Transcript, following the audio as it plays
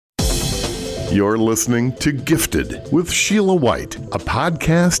You're listening to Gifted with Sheila White, a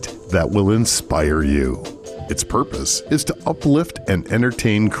podcast that will inspire you. Its purpose is to uplift and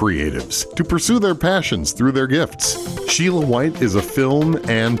entertain creatives to pursue their passions through their gifts. Sheila White is a film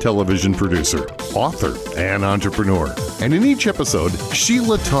and television producer, author, and entrepreneur. And in each episode,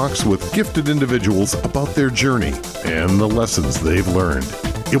 Sheila talks with gifted individuals about their journey and the lessons they've learned.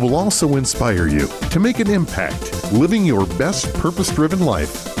 It will also inspire you to make an impact, living your best purpose-driven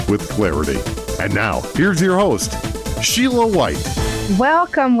life with clarity. And now, here's your host, Sheila White.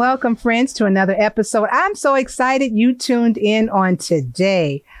 Welcome, friends, to another episode. I'm so excited you tuned in on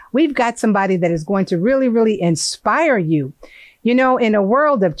today. We've got somebody that is going to really inspire you. You know, in a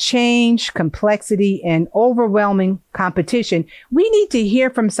world of change, complexity, and overwhelming competition, we need to hear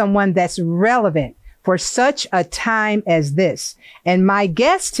from someone that's relevant for such a time as this. And my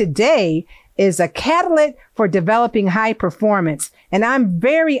guest today is a catalyst for developing high performance. And I'm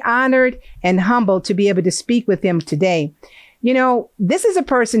very honored and humbled to be able to speak with him today. You know, this is a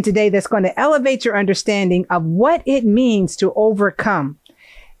person today that's going to elevate your understanding of what it means to overcome.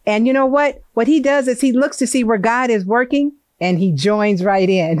 And you know what? What he does is he looks to see where God is working and he joins right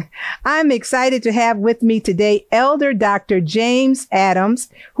in. I'm excited to have with me today Elder Dr. James Adams,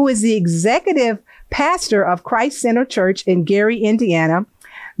 who is the executive pastor of Christ Center Church in Gary, Indiana.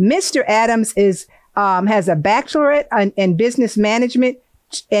 Mr. Adams has a bachelorate in business management,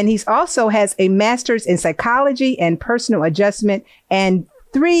 and he's also has a master's in psychology and personal adjustment, and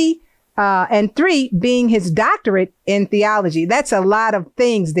three being his doctorate in theology. That's a lot of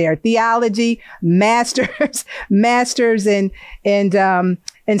things there. Theology, masters in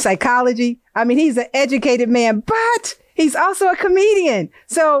psychology. I mean, he's an educated man, but he's also a comedian.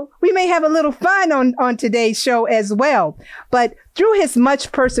 So we may have a little fun on today's show as well. But through his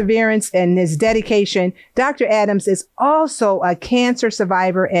much perseverance and his dedication, Dr. Adams is also a cancer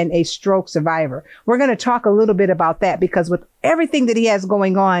survivor and a stroke survivor. We're going to talk a little bit about that because with everything that he has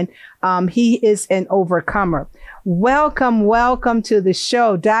going on, he is an overcomer. Welcome to the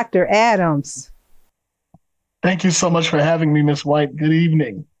show, Dr. Adams. Thank you so much for having me, Ms. White. Good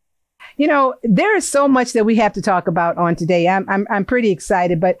evening. You know, there is so much that we have to talk about on today. I'm pretty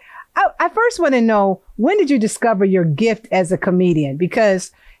excited, but I first want to know, when did you discover your gift as a comedian?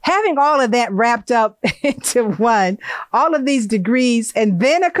 Because having all of that wrapped up into one, all of these degrees and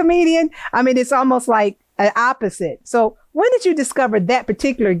then a comedian, I mean, it's almost like an opposite. So when did you discover that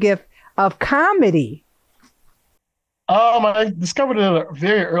particular gift of comedy? I discovered it at a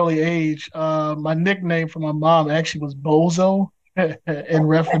very early age. My nickname for my mom actually was Bozo. In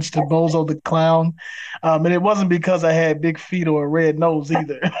reference to Bozo the Clown. And it wasn't because I had big feet or a red nose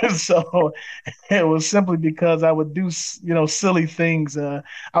either. So it was simply because I would do, silly things. I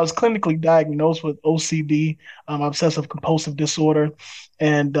was clinically diagnosed with OCD, obsessive compulsive disorder.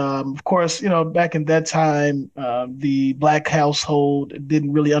 And of course, back in that time, the Black household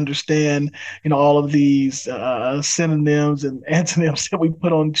didn't really understand, all of these synonyms and antonyms that we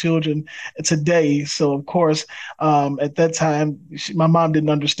put on children today. So, of course, at that time, my mom didn't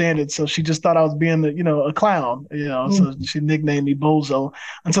understand it. So she just thought I was being, a clown, So she nicknamed me Bozo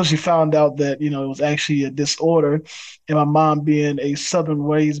until she found out that, it was actually a disorder. And my mom, being a Southern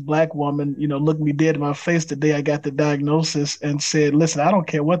raised Black woman, looked me dead in my face the day I got the diagnosis and said, listen, I don't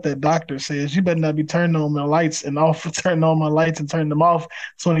care what that doctor says. You better not be turning on my lights and off, turning on my lights and turning them off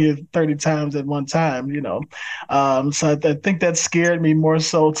 20 or 30 times at one time, So I think that scared me more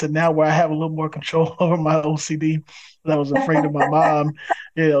so to now where I have a little more control over my OCD. I was afraid of my mom,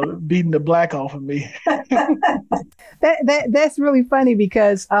 beating the Black off of me. That's really funny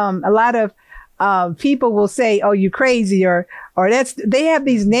because a lot of people will say, "Oh, you crazy," or they have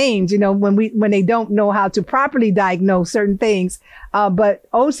these names, when they don't know how to properly diagnose certain things. But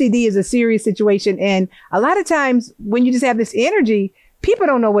OCD is a serious situation, and a lot of times when you just have this energy, people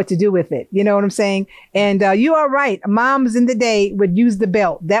don't know what to do with it. You know what I'm saying? And you are right. Moms in the day would use the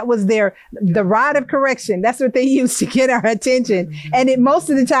belt. That was the rod of correction. That's what they used to get our attention. And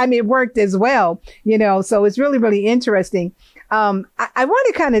most of the time it worked as well, so it's really interesting. I want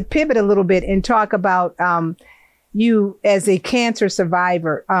to kind of pivot a little bit and talk about you as a cancer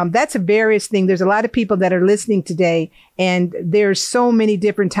survivor. That's a various thing. There's a lot of people that are listening today, and there's so many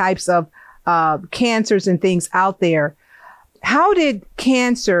different types of cancers and things out there. How did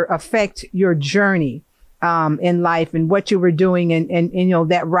cancer affect your journey in life and what you were doing and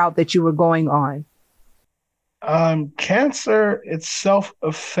that route that you were going on? Cancer itself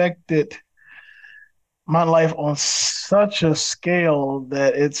affected my life on such a scale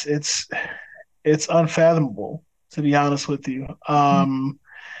that it's unfathomable, to be honest with you.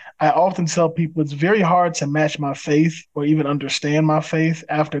 I often tell people it's very hard to match my faith or even understand my faith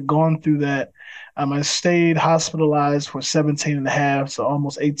after going through that. I stayed hospitalized for 17 and a half, so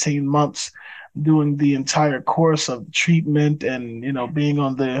almost 18 months, doing the entire course of treatment and, being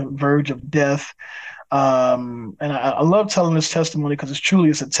on the verge of death. And I love telling this testimony because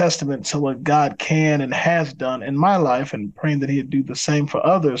it's a testament to what God can and has done in my life, and praying that he'd do the same for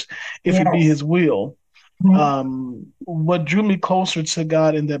others if it be his will. What drew me closer to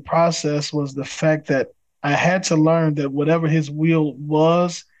God in that process was the fact that I had to learn that whatever his will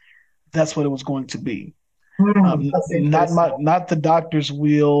was, that's what it was going to be. Not the doctor's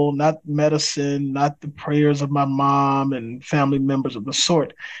will, not medicine, not the prayers of my mom and family members of the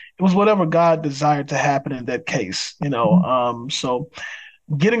sort. It was whatever God desired to happen in that case, So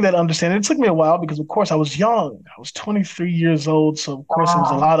getting that understanding, it took me a while because, of course, I was young. I was 23 years old. So, of course, It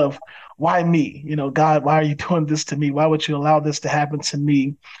was a lot of, why me? God, why are you doing this to me? Why would you allow this to happen to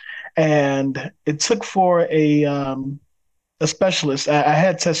me? And it took for a specialist. I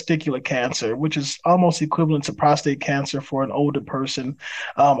had testicular cancer, which is almost equivalent to prostate cancer for an older person,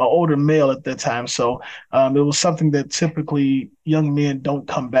 an older male at that time. So it was something that typically young men don't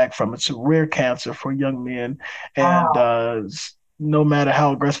come back from. It's a rare cancer for young men. And no matter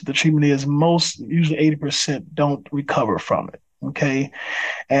how aggressive the treatment is, usually 80% don't recover from it. Okay.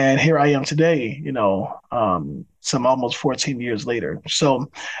 And here I am today, some almost 14 years later. So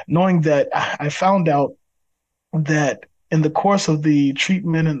knowing that, I found out that in the course of the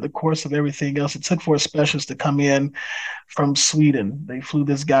treatment and the course of everything else, it took for a specialist to come in from Sweden. They flew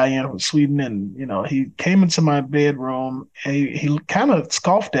this guy in from Sweden, and, he came into my bedroom and he kind of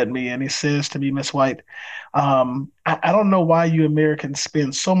scoffed at me, and he says to me, "Miss White, I don't know why you Americans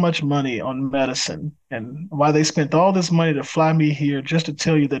spend so much money on medicine, and why they spent all this money to fly me here just to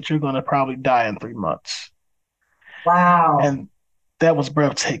tell you that you're going to probably die in 3 months." Wow. And that was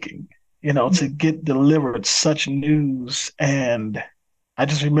breathtaking. To get delivered such news. And I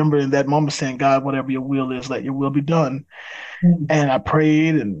just remember in that moment saying, "God, whatever your will is, let your will be done." And I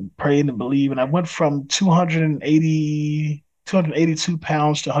prayed and believed. And I went from 282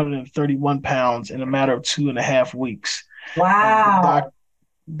 pounds to 131 pounds in a matter of 2.5 weeks. Wow.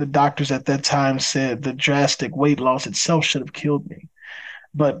 The doctors at that time said the drastic weight loss itself should have killed me.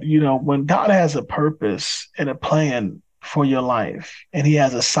 But, when God has a purpose and a plan for your life, and he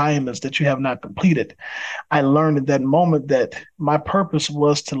has assignments that you have not completed, I learned in that moment that my purpose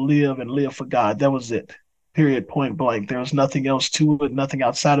was to live and live for God. That was it. Period, point blank. There was nothing else to it, nothing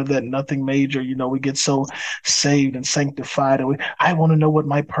outside of that, nothing major. We get so saved and sanctified, and I want to know what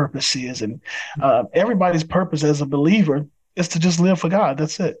my purpose is. And everybody's purpose as a believer is to just live for God.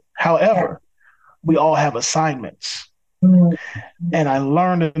 That's it. However, we all have assignments. And I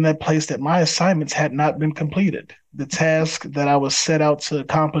learned in that place that my assignments had not been completed. The task that I was set out to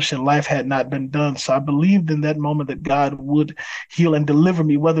accomplish in life had not been done. So I believed in that moment that God would heal and deliver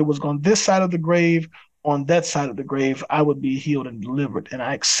me, whether it was on this side of the grave, on that side of the grave, I would be healed and delivered. And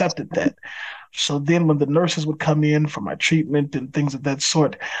I accepted that. So then when the nurses would come in for my treatment and things of that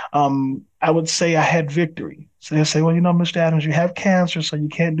sort, I would say I had victory. So they'd say, "Well, Mr. Adams, you have cancer, so you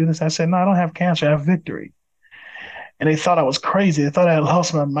can't do this." I said, "No, I don't have cancer. I have victory." And they thought I was crazy. They thought I had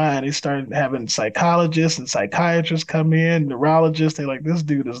lost my mind. They started having psychologists and psychiatrists come in, neurologists. They're like, "This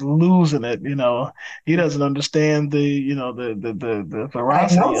dude is losing it. He doesn't understand the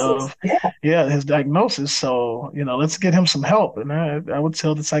veracity of his diagnosis. So, let's get him some help." And I would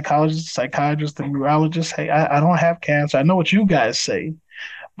tell the psychologists, psychiatrists, the neurologists, "Hey, I don't have cancer. I know what you guys say,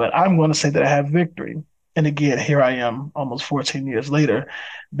 but I'm going to say that I have victory." And again, here I am almost 14 years later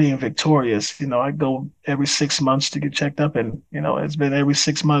being victorious. I go every 6 months to get checked up, and, it's been every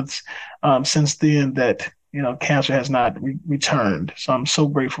 6 months since then that, cancer has not returned. So I'm so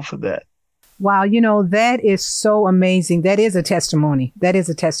grateful for that. Wow. That is so amazing. That is a testimony.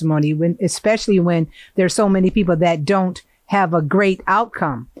 Especially when there's so many people that don't have a great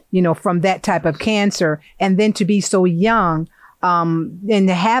outcome, from that type of cancer, and then to be so young, and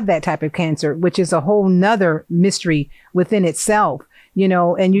to have that type of cancer, which is a whole nother mystery within itself,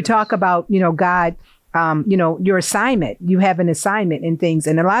 and you talk about, God, your assignment, you have an assignment and things.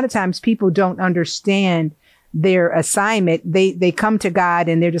 And a lot of times people don't understand their assignment. They come to God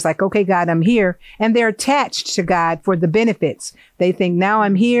and they're just like, "Okay, God, I'm here." And they're attached to God for the benefits. They think, now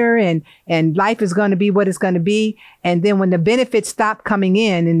I'm here and life is going to be what it's going to be. And then when the benefits stop coming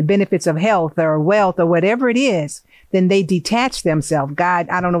in, and the benefits of health or wealth or whatever it is, then they detach themselves. "God,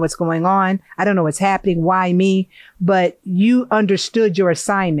 I don't know what's going on. I don't know what's happening. Why me?" But you understood your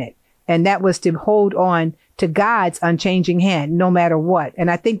assignment, and that was to hold on to God's unchanging hand, no matter what. And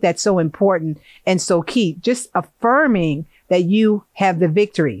I think that's so important and so key. Just affirming that you have the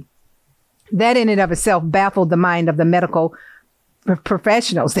victory that in and of itself baffled the mind of the medical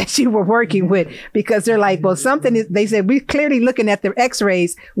professionals that you were working with, because they're like, well, something is, they said, we're clearly looking at the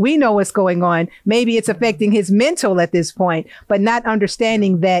x-rays. We know what's going on. Maybe it's affecting his mental at this point, but not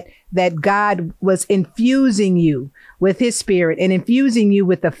understanding that God was infusing you with his spirit and infusing you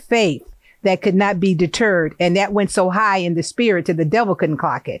with the faith that could not be deterred. And that went so high in the spirit that the devil couldn't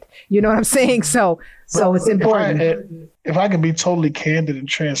clock it. You know what I'm saying? So it's important. If I can be totally candid and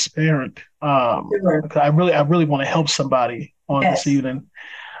transparent, sure. I really want to help somebody on this evening.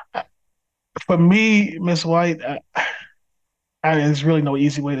 For me, Miss White, there's really no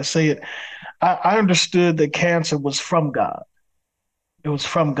easy way to say it. I understood that cancer was from God. It was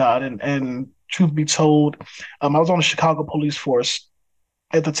from God. And truth be told, I was on the Chicago police force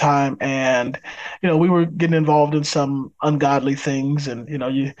at the time, and we were getting involved in some ungodly things, and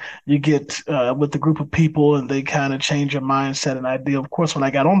you get with the group of people and they kind of change your mindset and idea. Of course, when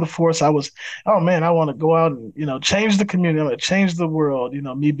I got on the force, I was, oh man, I want to go out and change the community, I want to change the world,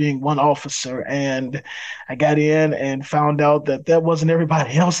 me being one officer. And I got in and found out that wasn't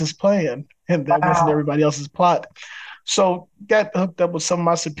everybody else's plan, and that wasn't everybody else's plot. So got hooked up with some of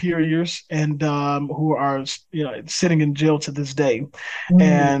my superiors, and who are sitting in jail to this day.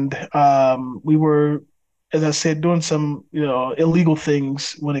 And we were, as I said, doing some illegal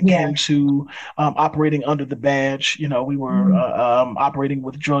things when it came to operating under the badge. We were operating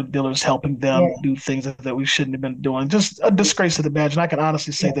with drug dealers, helping them do things that we shouldn't have been doing. Just a disgrace to the badge, and I can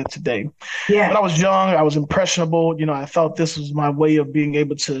honestly say that today. When I was young, I was impressionable. I thought this was my way of being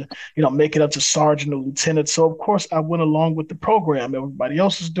able to make it up to sergeant or lieutenant. So of course I went along with the program. Everybody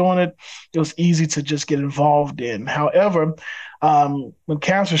else was doing it. It was easy to just get involved in. However, when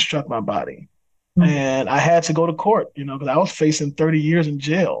cancer struck my body, and I had to go to court, because I was facing 30 years in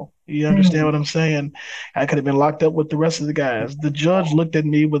jail. You understand what I'm saying? I could have been locked up with the rest of the guys. The judge looked at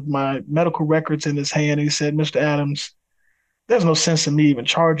me with my medical records in his hand. And he said, Mr. Adams, there's no sense in me even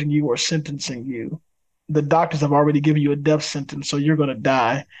charging you or sentencing you. The doctors have already given you a death sentence, so you're going to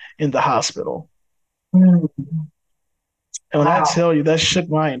die in the hospital. And when I tell you, that shook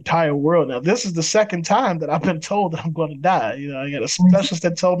my entire world. Now, this is the second time that I've been told that I'm going to die. I got a specialist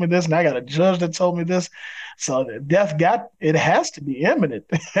that told me this, and I got a judge that told me this. So death it has to be imminent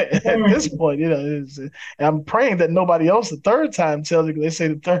at this point. I'm praying that nobody else the third time tells you, because they say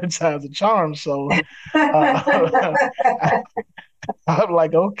the third time's a charm. So I'm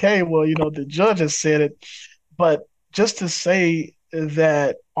like, okay, well, the judge has said it. But just to say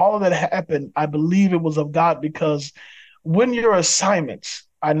that all of that happened, I believe it was of God, because when your assignments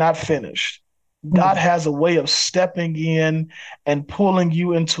are not finished, God has a way of stepping in and pulling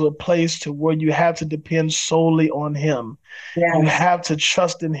you into a place to where you have to depend solely on him. You have to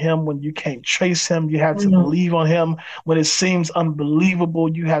trust in him when you can't trace him. You have to believe on him when it seems unbelievable.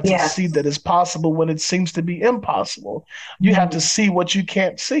 You have to see that it's possible when it seems to be impossible. You have to see what you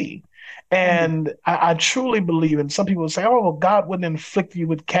can't see. And I truly believe, and some people say, oh, well, God wouldn't inflict you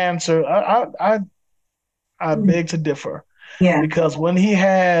with cancer. I beg to differ. Because when he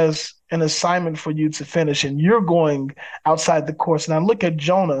has an assignment for you to finish and you're going outside the course. Now look at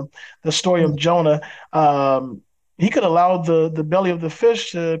Jonah, the story of Jonah. He could allow the belly of the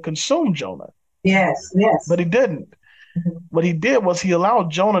fish to consume Jonah. Yes. But he didn't. What he did was he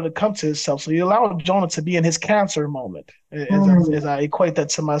allowed Jonah to come to himself. So he allowed Jonah to be in his cancer moment, as I equate that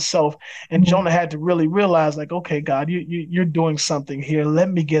to myself. And Jonah had to really realize, like, okay, God, you're doing something here. Let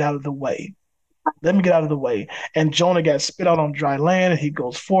me get out of the way. And Jonah got spit out on dry land, and he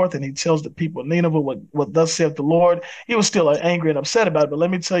goes forth and he tells the people of Nineveh what thus saith the Lord. He was still angry and upset about it. But let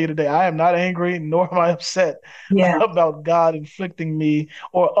me tell you today, I am not angry, nor am I upset about God inflicting me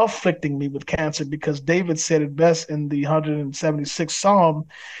or afflicting me with cancer, because David said it best in the 176th Psalm.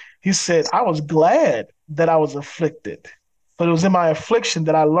 He said, I was glad that I was afflicted, but it was in my affliction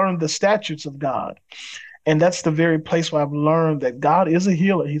that I learned the statutes of God. And that's the very place where I've learned that God is a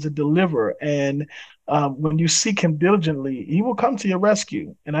healer. He's a deliverer. And when you seek him diligently, he will come to your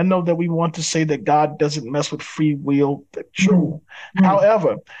rescue. And I know that we want to say that God doesn't mess with free will. True.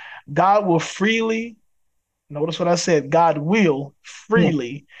 However, God will freely, notice what I said, God will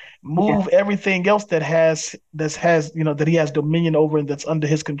freely move everything else that he has dominion over and that's under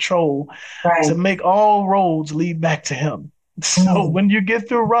his control to make all roads lead back to him. So when you get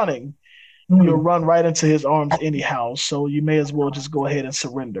through running, you'll run right into his arms anyhow. So you may as well just go ahead and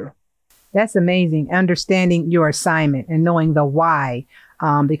surrender. That's amazing. Understanding your assignment and knowing the why.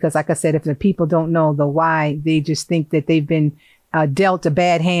 Because like I said, if the people don't know the why, they just think that they've been dealt a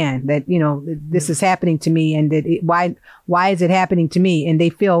bad hand, that, this is happening to me, and why is it happening to me? And they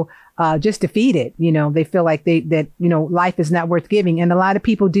feel just defeated. They feel like life is not worth giving. And a lot of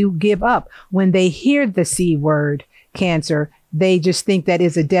people do give up when they hear the C word, cancer. They just think that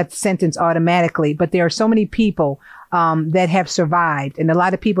is a death sentence automatically. But there are so many people that have survived, and a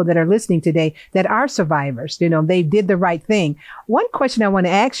lot of people that are listening today that are survivors. They did the right thing. One question I want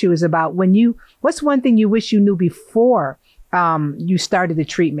to ask you is about what's one thing you wish you knew before you started the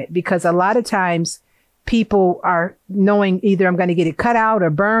treatment? Because a lot of times people are knowing either I'm going to get it cut out or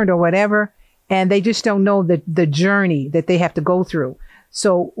burned or whatever, and they just don't know the journey that they have to go through.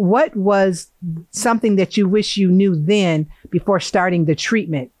 So what was something that you wish you knew then before starting the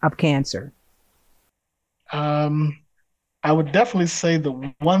treatment of cancer? I would definitely say the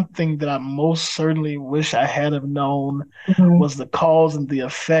one thing that I most certainly wish I had have known was the cause and the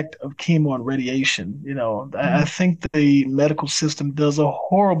effect of chemo and radiation. I think the medical system does a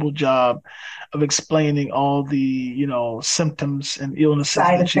horrible job of explaining all the, symptoms and illnesses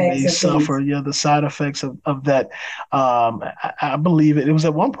that you may suffer. Yeah, the side effects of that. I believe it. It was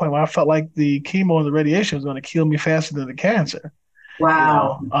at one point where I felt like the chemo and the radiation was going to kill me faster than the cancer.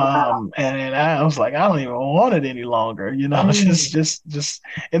 Wow. And I was like, I don't even want it any longer, just,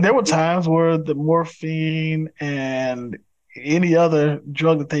 and there were times where the morphine and any other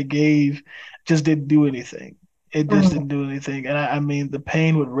drug that they gave just didn't do anything. It just didn't do anything. And I mean, the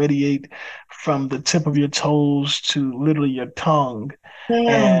pain would radiate from the tip of your toes to literally your tongue.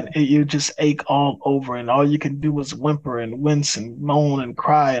 And you just ache all over, and all you can do is whimper and wince and moan and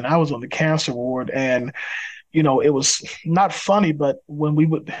cry. And I was on the cancer ward, and it was not funny, but when we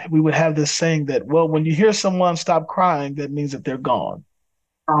would have this saying that, well, when you hear someone stop crying, that means that they're gone.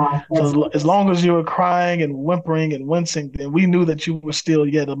 So as long as you were crying and whimpering and wincing, then we knew that you were still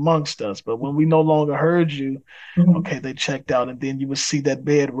yet amongst us. But when we no longer heard you, okay, they checked out, and then you would see that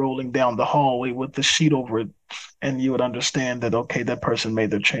bed rolling down the hallway with the sheet over it, and you would understand that, okay, that person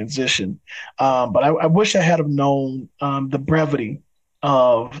made their transition. But I wish I had have known the brevity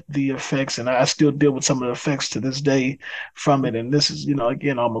of the effects, and I still deal with some of the effects to this day from it. And this is,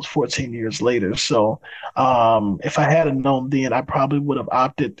 again, almost 14 years later. So if I had known then, I probably would have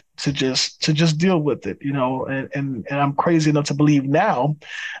opted to just deal with it, and I'm crazy enough to believe now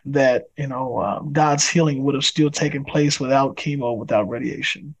that, God's healing would have still taken place without chemo, without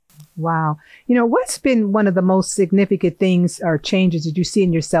radiation. Wow. What's been one of the most significant things or changes that you see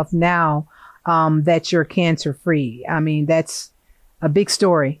in yourself now that you're cancer free? I mean, that's a big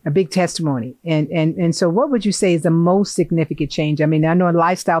story, a big testimony. And so what would you say is the most significant change? I mean, I know in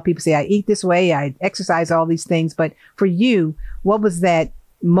lifestyle, people say, I eat this way, I exercise, all these things. But for you, what was that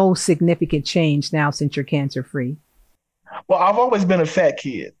most significant change now since you're cancer free? Well, I've always been a fat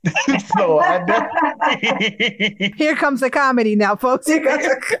kid. So I definitely... Here comes the comedy now, folks.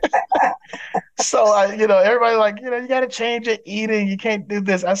 So everybody like, you got to change your eating. You can't do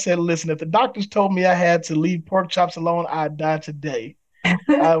this. I said, listen, if the doctors told me I had to leave pork chops alone, I'd die today.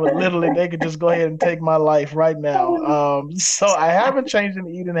 I would literally, they could just go ahead and take my life right now. So I haven't changed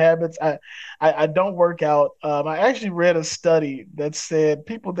any eating habits. I don't work out. I actually read a study that said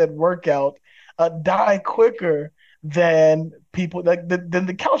people that work out die quicker than people than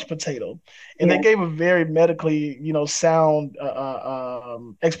the couch potato. And they gave a very medically, sound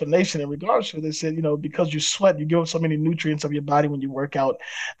explanation in regards to it. They said, because you sweat, you give up so many nutrients of your body when you work out,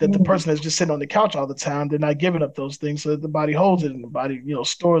 that the person that's just sitting on the couch all the time, they're not giving up those things, so that the body holds it and the body,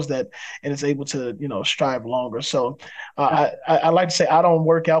 stores that, and is able to, strive longer. So I like to say I don't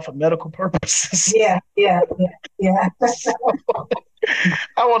work out for medical purposes. Yeah. So,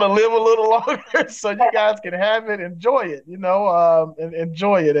 I want to live a little longer, so you guys can have it, enjoy it, and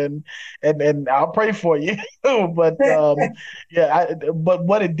enjoy it, and I'll pray for you. But but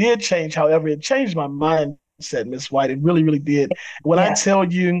what it did change, however, it changed my mindset, Miss White. It really, really did. When I tell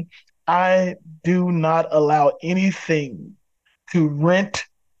you, I do not allow anything to rent,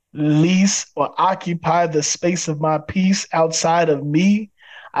 lease, or occupy the space of my peace outside of me.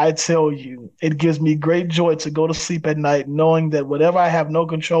 I tell you, it gives me great joy to go to sleep at night knowing that whatever I have no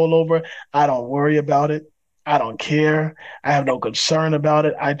control over, I don't worry about it. I don't care. I have no concern about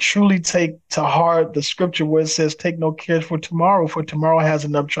it. I truly take to heart the scripture where it says, take no care for tomorrow has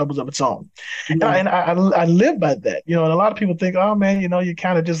enough troubles of its own. Mm-hmm. And I live by that, and a lot of people think, oh man, you're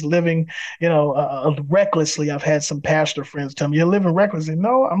kind of just living, recklessly. I've had some pastor friends tell me, you're living recklessly.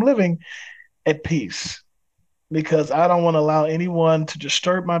 No, I'm living at peace, because I don't want to allow anyone to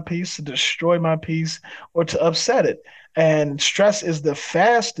disturb my peace, to destroy my peace, or to upset it. And stress is the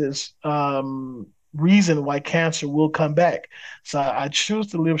fastest reason why cancer will come back. So I choose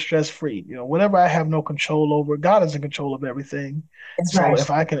to live stress free. Whatever I have no control over, God is in control of everything. That's So right.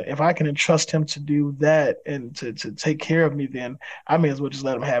 if I can entrust him to do that and to take care of me, then I may as well just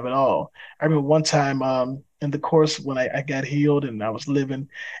let him have it all. I remember one time in the course when I got healed and I was living,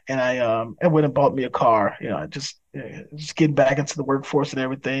 and I went and bought me a car. Just getting back into the workforce and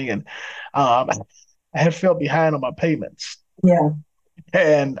everything, and I had felt behind on my payments. Yeah.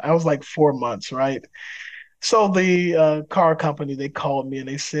 And I was like 4 months, right? So the car company, they called me and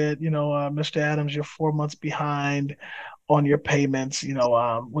they said, Mr. Adams, you're 4 months behind on your payments.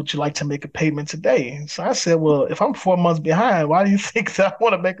 Would you like to make a payment today? So I said, well, if I'm 4 months behind, why do you think that I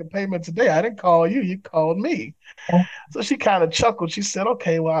want to make a payment today? I didn't call you, you called me. Yeah. So she kind of chuckled. She said,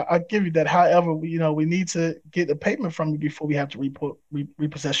 okay, well, I'll give you that. However, we need to get a payment from you before we have to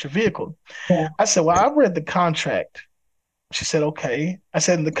repossess your vehicle. Yeah. I said, well, I've read the contract. She said, okay. I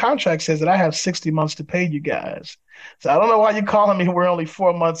said, and the contract says that I have 60 months to pay you guys. So I don't know why you're calling me. We're only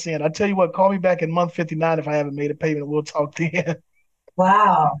 4 months in. I tell you what, call me back in month 59 if I haven't made a payment. We'll talk then.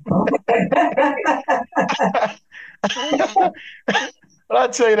 Wow. But I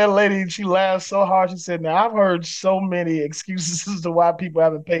tell you, that lady, she laughed so hard. She said, now, I've heard so many excuses as to why people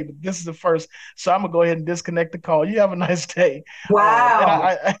haven't paid, but this is the first. So I'm going to go ahead and disconnect the call. You have a nice day.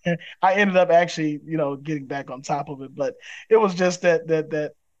 Wow. And I ended up actually, getting back on top of it. But it was just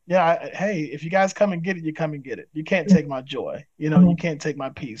that yeah, hey, if you guys come and get it, you come and get it. You can't take my joy. You can't take my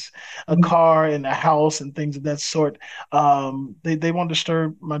peace. A car and a house and things of that sort, they won't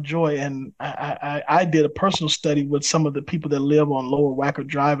disturb my joy. And I did a personal study with some of the people that live on Lower Wacker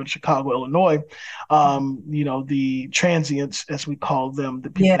Drive in Chicago, Illinois. The transients, as we call them, the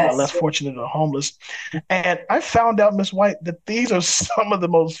people that are less fortunate or homeless. And I found out, Miss White, that these are some of the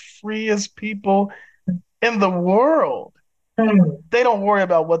most freest people in the world. They don't worry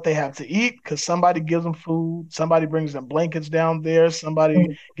about what they have to eat because somebody gives them food, somebody brings them blankets down there,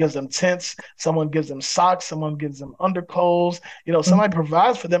 somebody gives them tents, someone gives them socks, someone gives them underclothes, somebody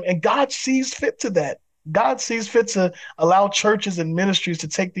provides for them, and God sees fit to that. God sees fit to allow churches and ministries to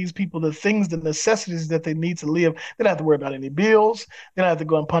take these people the things, the necessities that they need to live. They don't have to worry about any bills. They don't have to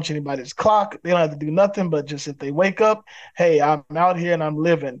go and punch anybody's clock. They don't have to do nothing but just if they wake up, hey, I'm out here and I'm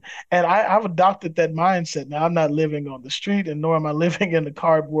living. And I've adopted that mindset. Now, I'm not living on the street and nor am I living in the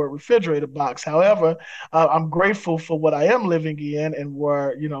cardboard refrigerator box. However, I'm grateful for what I am living in and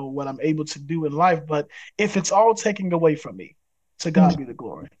where, what I'm able to do in life. But if it's all taken away from me, to God be the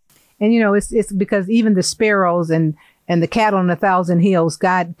glory. And, it's because even the sparrows and the cattle on 1,000 hills,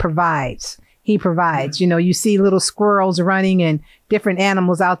 God provides. He provides. You see little squirrels running and different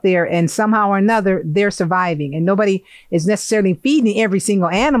animals out there, and somehow or another, they're surviving. And nobody is necessarily feeding every single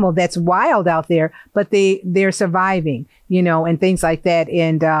animal that's wild out there, but they're surviving, and things like that.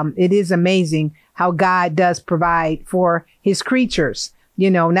 And it is amazing how God does provide for his creatures.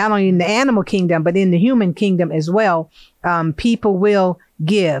 Not only in the animal kingdom, but in the human kingdom as well. People will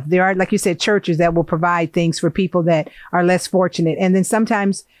give. There are, like you said, churches that will provide things for people that are less fortunate. And then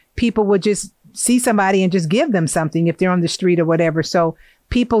sometimes people will just see somebody and just give them something if they're on the street or whatever. So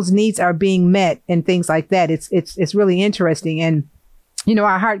people's needs are being met and things like that. It's really interesting. And,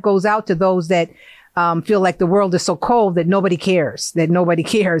 our heart goes out to those that feel like the world is so cold that nobody cares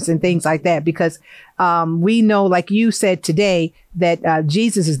and things like that, because we know, like you said today, that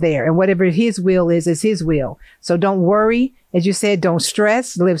Jesus is there and whatever his will is his will. So don't worry. As you said, don't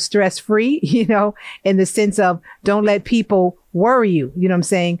stress, live stress free, in the sense of don't let people worry you. You know what I'm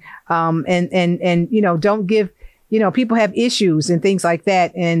saying? And don't give, people have issues and things like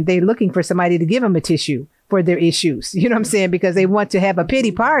that, and they're looking for somebody to give them a tissue for their issues. You know what I'm saying? Because they want to have a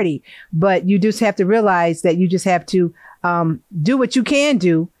pity party, but you just have to realize that you just have to do what you can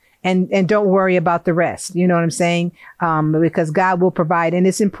do and don't worry about the rest. You know what I'm saying? Because God will provide. And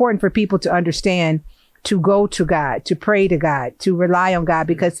it's important for people to understand to go to God, to pray to God, to rely on God,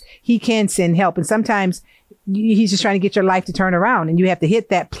 because he can send help. And sometimes he's just trying to get your life to turn around, and you have to hit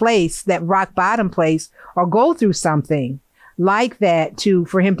that place, that rock bottom place, or go through something like that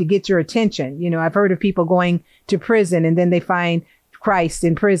for him to get your attention. I've heard of people going to prison and then they find Christ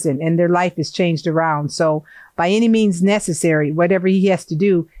in prison and their life is changed around. So by any means necessary, whatever he has to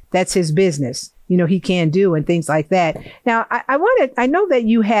do, that's his business. He can do and things like that. Now, I know that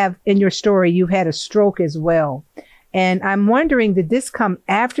you have in your story, you've had a stroke as well. And I'm wondering, did this come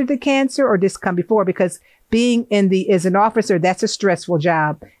after the cancer or did this come before? Because being as an officer, that's a stressful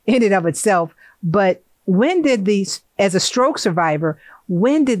job in and of itself. But when did as a stroke survivor,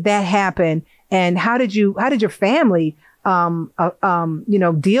 when did that happen? And how did your family,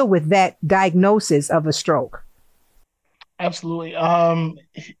 deal with that diagnosis of a stroke? Absolutely.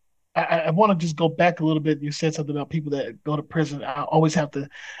 I want to just go back a little bit. You said something about people that go to prison. I always have to,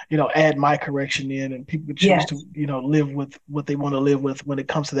 add my correction in, and people can choose to, Yes. live with what they want to live with when it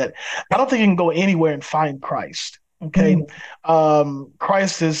comes to that. I don't think you can go anywhere and find Christ. Okay. Mm.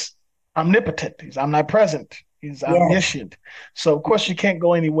 Christ is omnipotent. He's omnipresent. He's Yes. omniscient. So of course you can't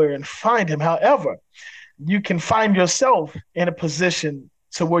go anywhere and find him. However, you can find yourself in a position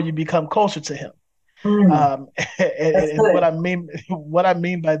to where you become closer to him. Mm. Um, and, That's and good. what I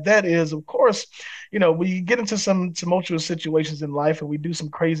mean by that is, of course, we get into some tumultuous situations in life, and we do some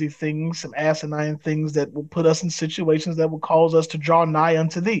crazy things, some asinine things that will put us in situations that will cause us to draw nigh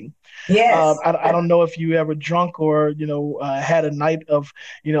unto thee. Yes. I don't know if you ever drunk or had a night of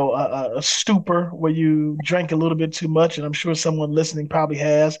a stupor where you drank a little bit too much, and I'm sure someone listening probably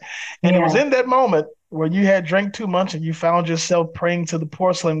has. And it was Yeah. in that moment where you had drank too much and you found yourself praying to the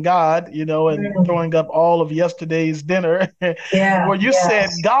porcelain god, and Mm. throwing up all of yesterday's dinner, Yeah. where you said,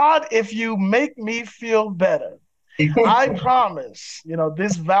 Yes. God, if you make me feel better, I promise,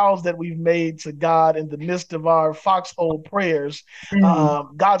 this vows that we've made to God in the midst of our foxhole prayers,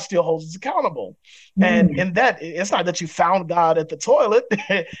 Mm. God still holds us accountable. And Mm. in that, it's not that you found God at the toilet.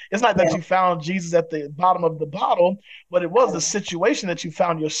 It's not that Yeah. you found Jesus at the bottom of the bottle, but it was the situation that you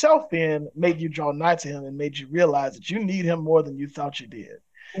found yourself in made you draw nigh to him and made you realize that you need him more than you thought you did.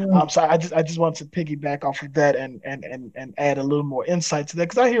 Mm. So I just want to piggyback off of that and add a little more insight to that,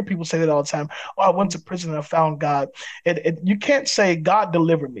 because I hear people say that all the time. Oh, I went to prison and I found God. You can't say God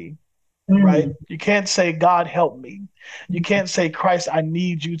delivered me, right? Mm. You can't say God help me. You can't say, Christ, I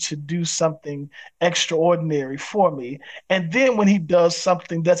need you to do something extraordinary for me. And then when he does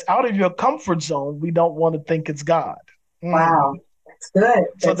something that's out of your comfort zone, we don't want to think it's God. Mm. Wow. That's good.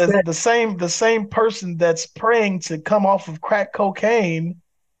 So That's the, good. the same the same person that's praying to come off of crack cocaine,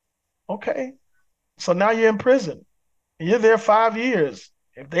 okay, so now you're in prison. You're there 5 years.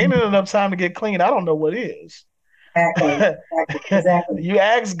 If they ain't enough time to get clean, I don't know what is. Exactly. Exactly. Exactly. You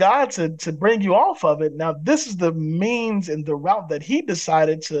ask God to bring you off of it. Now, this is the means and the route that he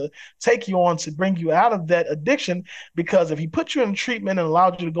decided to take you on to bring you out of that addiction. Because if he put you in treatment and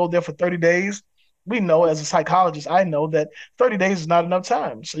allowed you to go there for 30 days, we know as a psychologist, I know that 30 days is not enough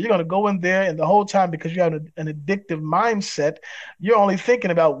time. So you're going to go in there, and the whole time, because you have an addictive mindset, you're only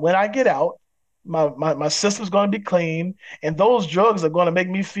thinking about when I get out, my system's going to be clean, and those drugs are going to make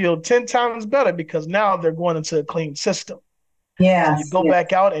me feel 10 times better because now they're going into a clean system. So you Yes. go Yes.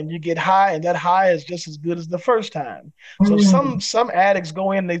 back out and you get high, and that high is just as good as the first time. So Mm. some addicts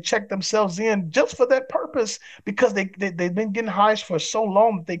go in, they check themselves in just for that purpose, because they've been getting high for so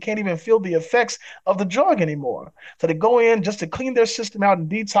long that they can't even feel the effects of the drug anymore. So they go in just to clean their system out and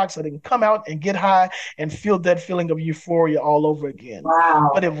detox, so they can come out and get high and feel that feeling of euphoria all over again. But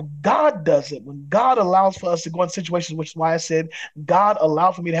Wow. if God does it, when God allows for us to go in situations, which is why I said God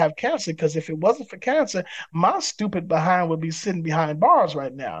allowed for me to have cancer, because if it wasn't for cancer, my stupid behind would be sitting behind bars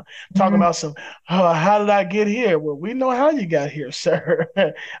right now, talking Mm. about some, oh, how did I get here? Well, we know how you got here, sir.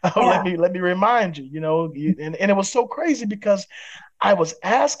 Yeah. Let me remind you, and it was so crazy because I was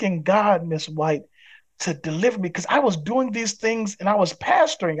asking God, Miss White, to deliver me, because I was doing these things and I was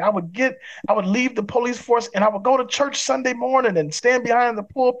pastoring. I would leave the police force and I would go to church Sunday morning and stand behind the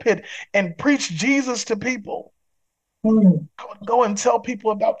pulpit and preach Jesus to people. Mm. Go and tell people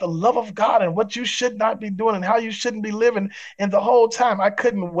about the love of God and what you should not be doing and how you shouldn't be living. And the whole time I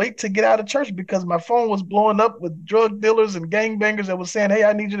couldn't wait to get out of church because my phone was blowing up with drug dealers and gangbangers that was saying, hey,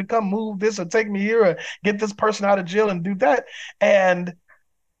 I need you to come move this or take me here or get this person out of jail and do that. And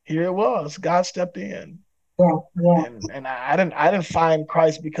here it was. God stepped in. Yeah. Yeah. And I didn't find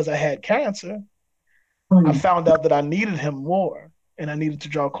Christ because I had cancer. I Mm. found out that I needed him more, and I needed to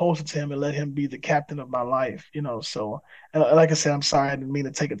draw closer to him and let him be the captain of my life. So, like I said, I'm sorry, I didn't mean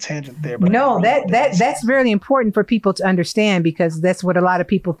to take a tangent there, but I No, really that wanted to that answer. that's very important for people to understand, because that's what a lot of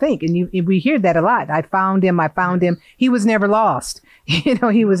people think, and we hear that a lot. I found him. I found him. He was never lost.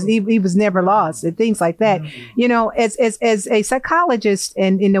 He was never lost, and things like that. As a psychologist,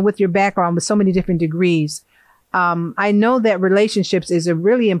 and with your background with so many different degrees, I know that relationships is a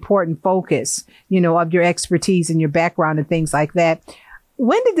really important focus, of your expertise and your background and things like that.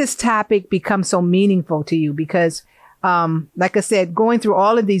 When did this topic become so meaningful to you? Because like I said, going through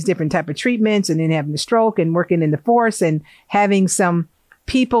all of these different type of treatments and then having the stroke and working in the force and having some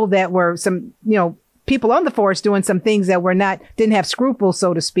people that were people on the force doing some things that didn't have scruples,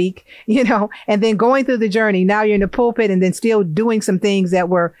 so to speak, and then going through the journey. Now you're in the pulpit and then still doing some things that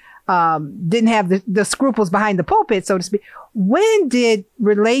were, didn't have the scruples behind the pulpit, so to speak. When did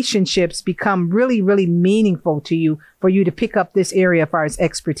relationships become really, really meaningful to you for you to pick up this area as far as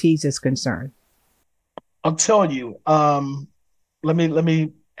expertise is concerned? I'll tell you. Let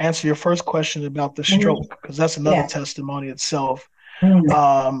me answer your first question about the Mhm. stroke, because that's another Yes. testimony itself. Mm.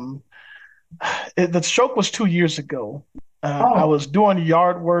 Um, the stroke was 2 years ago. I Oh, was doing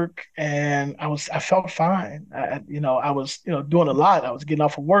yard work and I felt fine. I was, doing a lot. I was getting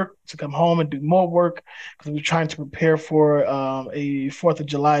off of work to come home and do more work because we were trying to prepare for a Fourth of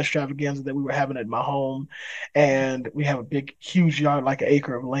July extravaganza that we were having at my home, and we have a big, huge yard, like an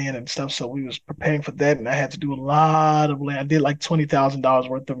acre of land and stuff. So we was preparing for that, and I had to do a lot of land. I did like $20,000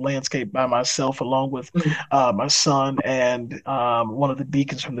 worth of landscape by myself, along with mm. my son and one of the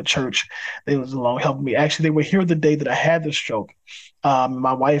deacons from the church. They was along helping me. Actually, they were here the day that I had the stroke.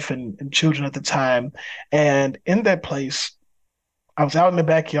 My wife and children at the time, and in that place, I was out in the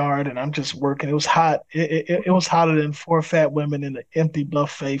backyard and I'm just working. It was hot. It was hotter than four fat women in an empty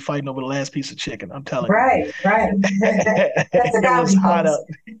buffet fighting over the last piece of chicken. I'm telling you, Right, right. That's a it was comedy hot place.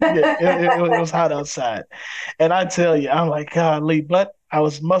 out. Yeah, it was hot outside, and I tell you, I'm like, golly, but I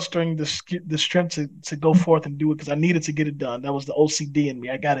was mustering the strength to go forth and do it because I needed to get it done. That was the OCD in me.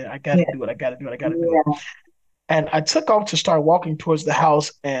 I got to Yeah, do it. I got to do it. I got to do it. yeah. And I took off to start walking towards the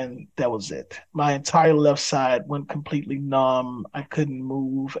house, and that was it. My entire left side went completely numb. I couldn't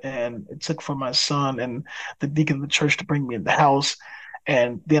move, and it took for my son and the deacon of the church to bring me in the house.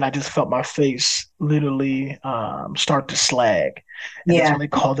 And then I just felt my face literally start to slag. And that's Yeah. when they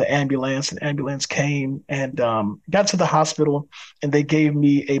called the ambulance, and ambulance came and got to the hospital, and they gave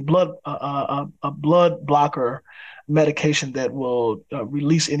me a blood blocker medication that will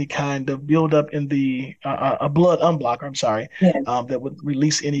release any kind of buildup in the a blood unblocker. I'm sorry, Yeah. that would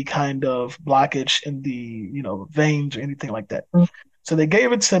release any kind of blockage in the veins or anything like that. Mm. So they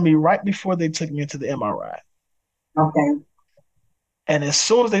gave it to me right before they took me into the MRI. Okay. And as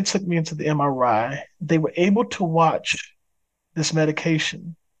soon as they took me into the MRI, they were able to watch this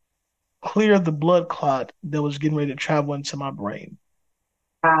medication clear the blood clot that was getting ready to travel into my brain.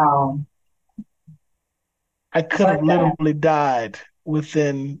 Wow. I could have What the? literally died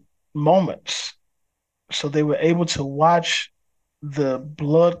within moments. So they were able to watch the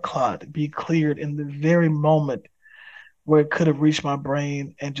blood clot be cleared in the very moment where it could have reached my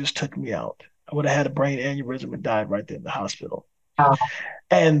brain and just took me out. I would have had a brain aneurysm and died right there in the hospital. Wow.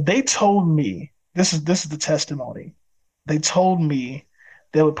 And they told me, this is the testimony. They told me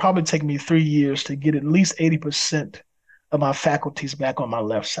that it would probably take me 3 years to get at least 80% of my faculties back on my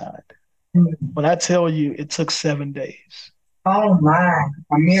left side. Mm. When I tell you it took 7 days, Oh my,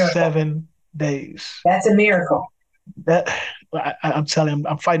 a miracle. 7 days. That's a miracle. That I'm telling you,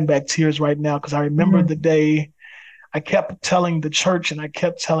 I'm fighting back tears right now because I remember the Mm. day I kept telling the church and I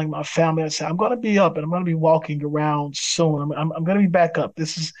kept telling my family. I said, I'm going to be up and I'm going to be walking around soon. I'm going to be back up.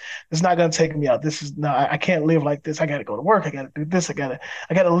 This is not going to take me out. This is no, I can't live like this. I got to go to work. I got to do this. I got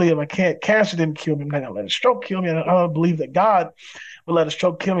to live. I can't. Cancer didn't kill me. I'm not going to let a stroke kill me. And I don't believe that God will let a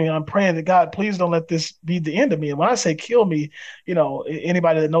stroke kill me. And I'm praying that God, please don't let this be the end of me. And when I say kill me,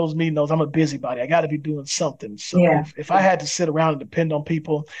 anybody that knows me knows I'm a busybody. I got to be doing something. So Yeah. if I had to sit around and depend on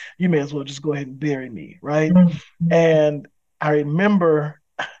people, you may as well just go ahead and bury me, right? Mm. And I remember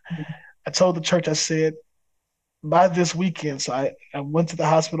I told the church, I said, by this weekend, so I went to the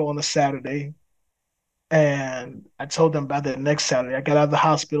hospital on a Saturday, and I told them by the next Saturday, I got out of the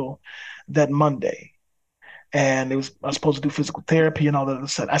hospital that Monday. And I was supposed to do physical therapy and all that other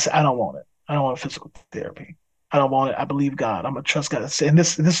stuff. I said, I don't want it. I don't want physical therapy. I don't want it. I believe God. I'm gonna trust God. And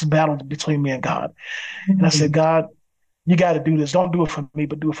this is battle between me and God. And I said, Mm. God, you got to do this. Don't do it for me,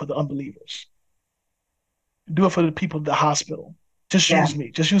 but do it for the unbelievers. Do it for the people at the hospital. Just Yeah. use me.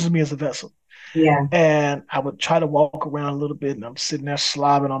 Just use me as a vessel. Yeah. And I would try to walk around a little bit, and I'm sitting there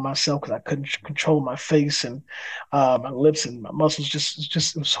slobbing on myself because I couldn't control my face and my lips and my muscles.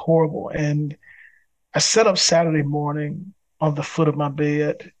 It was horrible. And I sat up Saturday morning on the foot of my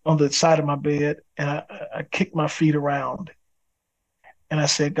bed, on the side of my bed, and I kicked my feet around, and I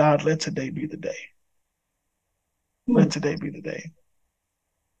said, God, let today be the day. Let Mm. today be the day.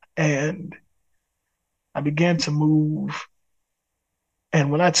 And I began to move.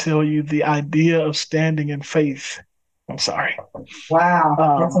 And when I tell you the idea of standing in faith, I'm sorry. Wow.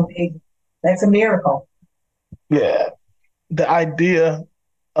 Um, That's a miracle. yeah, the idea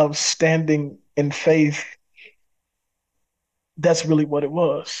of standing in faith, that's really what it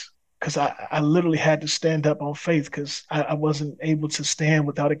was. Because I literally had to stand up on faith because I wasn't able to stand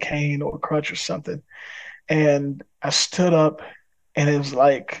without a cane or a crutch or something. And I stood up and it was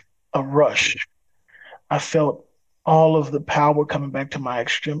like a rush. I felt all of the power coming back to my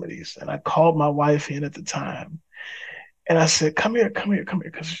extremities. And I called my wife in at the time. And I said, come here, come here, come here.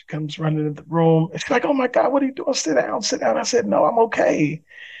 Because she comes running into the room. And she's like, oh my God, what are you doing? Sit down, sit down. I said, no, I'm okay.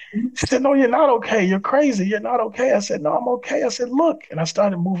 She said, no, you're not okay. You're crazy. You're not okay. I said, no, I'm okay. I said, look. And I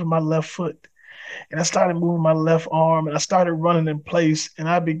started moving my left foot and I started moving my left arm and I started running in place and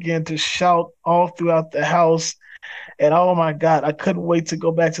I began to shout all throughout the house. And oh my God, I couldn't wait to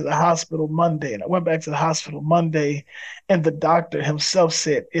go back to the hospital Monday. And I went back to the hospital Monday and the doctor himself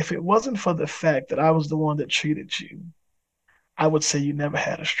said, if it wasn't for the fact that I was the one that treated you, I would say you never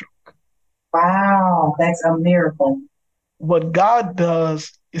had a stroke. Wow, that's a miracle. What God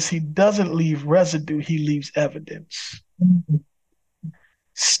does is he doesn't leave residue, he leaves evidence. Mm-hmm.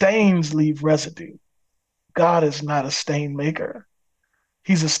 Stains leave residue. God is not a stain maker.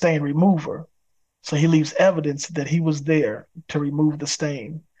 He's a stain remover. So he leaves evidence that he was there to remove the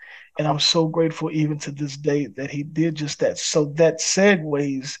stain. And I'm so grateful even to this day that he did just that. So that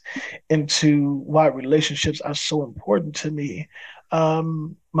segues into why relationships are so important to me.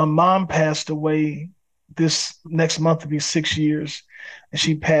 My mom passed away this next month to be 6 years, and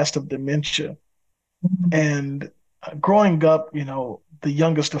she passed of dementia. And growing up, the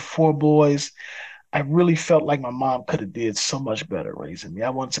youngest of four boys, I really felt like my mom could have did so much better raising me. I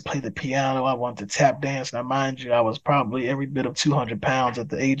wanted to play the piano. I wanted to tap dance. Now, mind you, I was probably every bit of 200 pounds at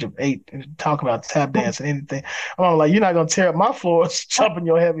the age of 8. And talk about tap dance and anything. I'm like, you're not going to tear up my floors, jumping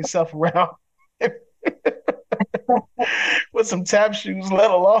your heavy self around with some tap shoes,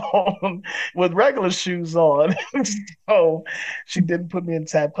 let alone with regular shoes on. So she didn't put me in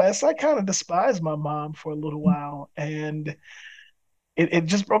tap class. So I kind of despised my mom for a little while. And it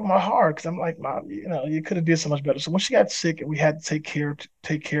just broke my heart because I'm like, Mom, you could have did so much better. So when she got sick and we had to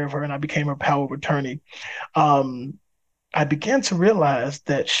take care of her, and I became her power of attorney, I began to realize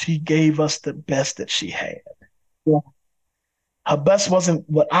that she gave us the best that she had. Yeah. Her best wasn't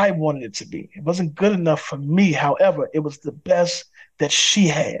what I wanted it to be. It wasn't good enough for me. However, it was the best that she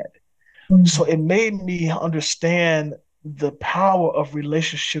had. Mm-hmm. So it made me understand the power of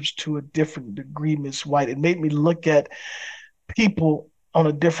relationships to a different degree, Miss White. It made me look at people on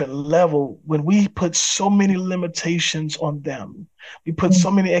a different level when we put so many limitations on them. We put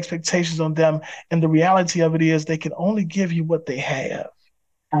so many expectations on them. And the reality of it is they can only give you what they have.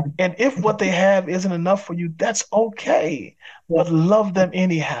 And if what they have isn't enough for you, that's okay. But love them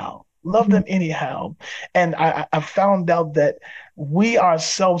anyhow. Love them anyhow. And I found out that we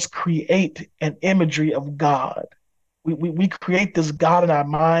ourselves create an imagery of God. We create this God in our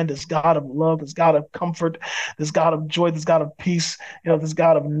mind, this God of love, this God of comfort, this God of joy, this God of peace, this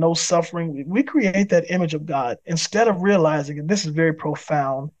God of no suffering. We create that image of God instead of realizing, and this is very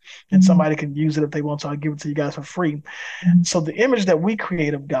profound, and somebody can use it if they want to. I'll give it to you guys for free. So the image that we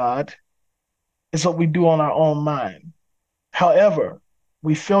create of God is what we do on our own mind. However,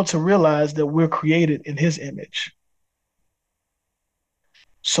 we fail to realize that we're created in his image.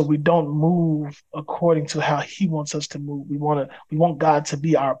 So we don't move according to how he wants us to move. We want God to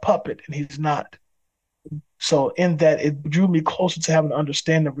be our puppet, and he's not. So in that, it drew me closer to having an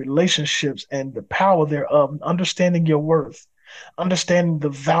understanding of relationships and the power thereof, understanding your worth, understanding the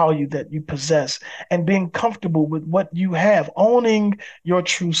value that you possess, and being comfortable with what you have, owning your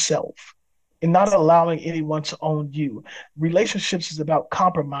true self, and not allowing anyone to own you. Relationships is about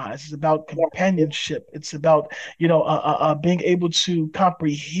compromise. It's about companionship. It's about, being able to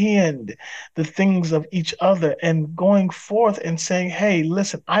comprehend the things of each other and going forth and saying, hey,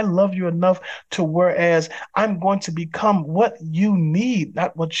 listen, I love you enough to whereas I'm going to become what you need,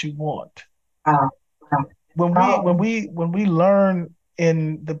 not what you want. When we learn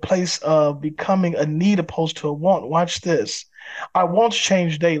in the place of becoming a need opposed to a want, watch this. Our wants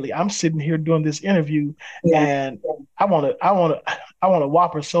change daily. I'm sitting here doing this interview, and I want a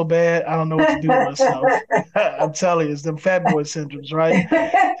Whopper so bad I don't know what to do with myself. I'm telling you, it's them fat boy syndromes, right?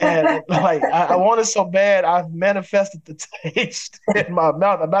 And like I want it so bad, I've manifested the taste in my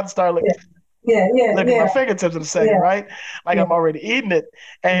mouth. I'm about to start looking at my fingertips in a second, right? Like I'm already eating it,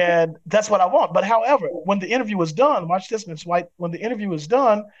 and that's what I want. But however, when the interview was done, watch this, Ms. White. When the interview was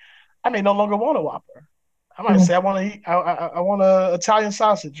done, I may no longer want a Whopper. I might say I want an Italian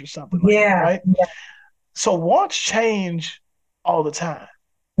sausage or something like that, right? Yeah. So wants change all the time,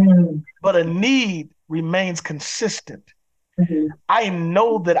 but a need remains consistent. I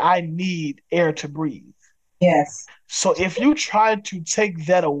know that I need air to breathe. Yes. So if you try to take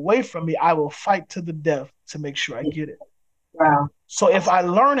that away from me, I will fight to the death to make sure I get it. Wow. So if I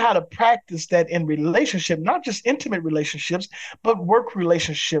learn how to practice that in relationship, not just intimate relationships, but work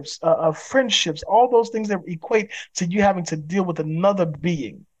relationships, friendships, all those things that equate to you having to deal with another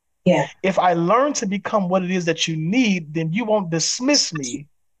being. Yeah. If I learn to become what it is that you need, then you won't dismiss me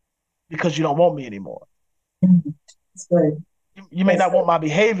because you don't want me anymore. That's good. You may not want my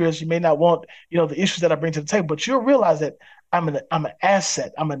behaviors. You may not want, the issues that I bring to the table, but you'll realize that I'm an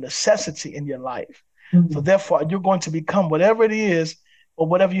asset. I'm a necessity in your life. Mhm. So therefore, you're going to become whatever it is or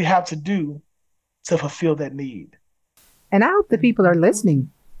whatever you have to do to fulfill that need. And I hope the people are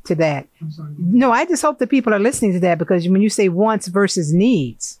listening to that. No, I just hope the people are listening to that, because when you say wants versus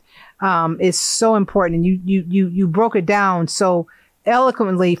needs, it's so important. And you broke it down so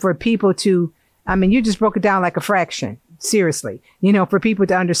eloquently for people to, I mean, you just broke it down like a fraction, seriously, for people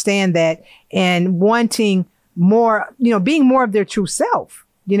to understand that, and wanting more, being more of their true self,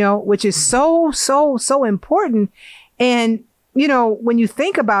 which is so important. And when you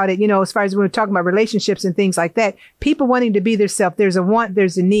think about it, as far as when we're talking about relationships and things like that, people wanting to be their self, there's a want,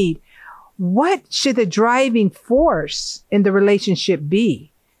 there's a need. What should the driving force in the relationship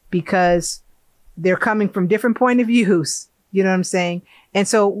be? Because they're coming from different point of views. You know what I'm saying? And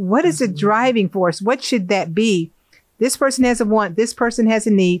so what is the driving force? What should that be? This person has a want, this person has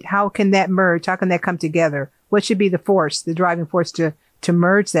a need. How can that merge? How can that come together? What should be the force, the driving force to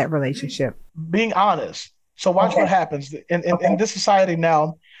merge that relationship? Being honest. So watch what happens in this society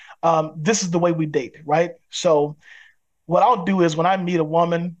now. This is the way we date, right? So what I'll do is when I meet a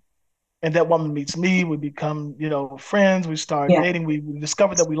woman and that woman meets me, we become, friends. We start dating. We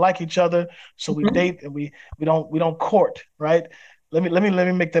discover that we like each other, so we date, and we don't court, right? Let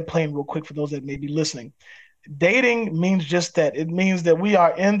me make that plain real quick for those that may be listening. Dating means just that. It means that we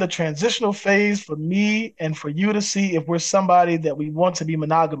are in the transitional phase for me and for you to see if we're somebody that we want to be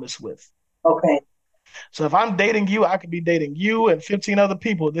monogamous with. Okay. So if I'm dating you, I could be dating you and 15 other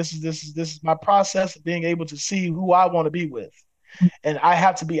people. This is my process of being able to see who I want to be with. And I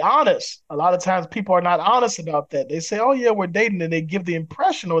have to be honest. A lot of times people are not honest about that. They say, oh yeah, we're dating, and they give the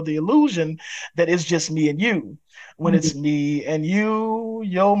impression or the illusion that it's just me and you, when it's me and you,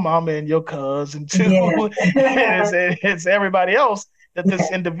 your mama and your cousin too. It's everybody else that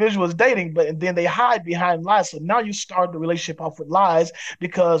this individual is dating, and then they hide behind lies. So now you start the relationship off with lies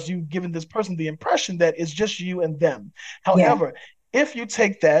because you've given this person the impression that it's just you and them. However, if you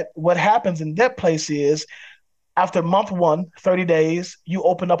take that, what happens in that place is, after month 1, 30 days, you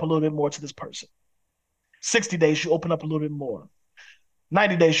open up a little bit more to this person. 60 days, you open up a little bit more.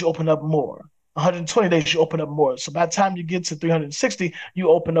 90 days, you open up more. 120 days, you open up more. So by the time you get to 360, you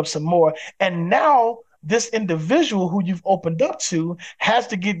open up some more. And now this individual who you've opened up to has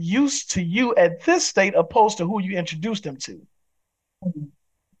to get used to you at this state opposed to who you introduced them to.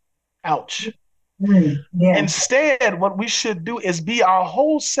 Ouch. Instead, what we should do is be our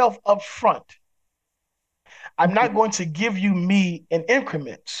whole self up front. I'm not going to give you me in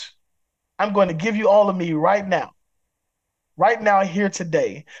increments. I'm going to give you all of me right now, here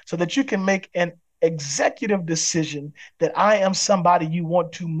today, so that you can make an executive decision that I am somebody you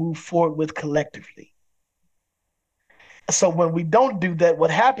want to move forward with collectively. So when we don't do that, what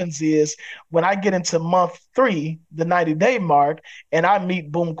happens is when I get into month 3, the 90-day mark, and I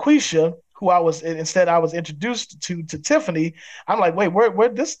meet Boom Quisha, who I was introduced to Tiffany, I'm like, wait,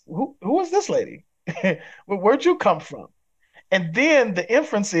 who is this lady? Where'd you come from? And then the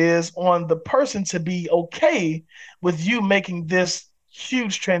inference is on the person to be okay with you making this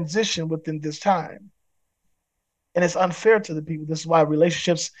huge transition within this time. And it's unfair to the people. This is why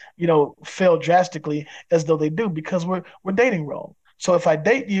relationships, fail drastically as though they do, because we're dating wrong. So if I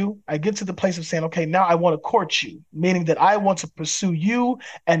date you, I get to the place of saying, okay, now I want to court you, meaning that I want to pursue you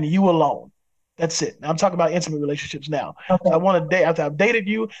and you alone. That's it. Now I'm talking about intimate relationships now. Okay. So I want to date, after I've dated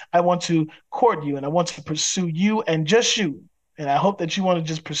you, I want to court you and I want to pursue you and just you. And I hope that you want to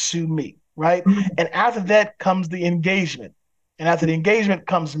just pursue me, right? And after that comes the engagement. And after the engagement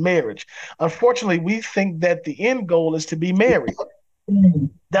comes marriage. Unfortunately, we think that the end goal is to be married.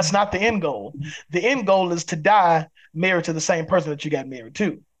 That's not the end goal. The end goal is to die married to the same person that you got married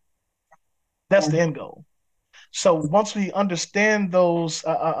to. That's the end goal. So once we understand those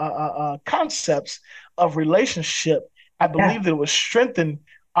concepts of relationship, I believe that it will strengthen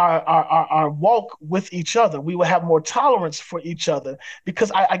our walk with each other. We will have more tolerance for each other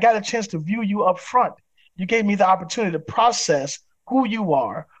because I got a chance to view you up front. You gave me the opportunity to process who you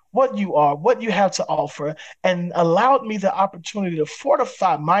are, what you have to offer, and allowed me the opportunity to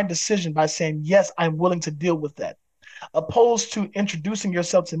fortify my decision by saying, yes, I'm willing to deal with that. Opposed to introducing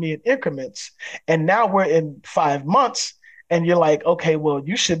yourself to me in increments. And now we're in 5 months and you're like, okay, well,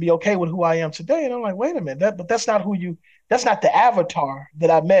 you should be okay with who I am today. And I'm like, wait a minute, that's not the avatar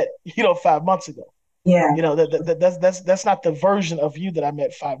that I met, 5 months ago. Yeah. That's not the version of you that I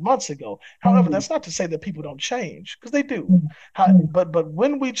met 5 months ago. However, that's not to say that people don't change, because they do. But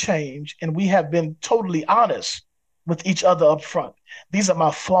when we change and we have been totally honest with each other up front. These are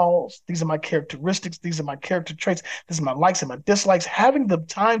my flaws. These are my characteristics. These are my character traits. These are my likes and my dislikes. Having the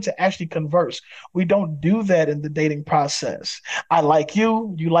time to actually converse. We don't do that in the dating process. I like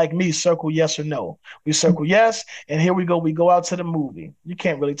you. You like me. Circle yes or no. We circle yes. And here we go. We go out to the movie. You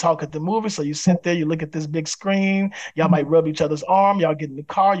can't really talk at the movie. So you sit there, you look at this big screen. Y'all might rub each other's arm. Y'all get in the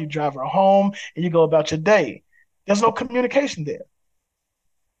car. You drive her home and you go about your day. There's no communication there.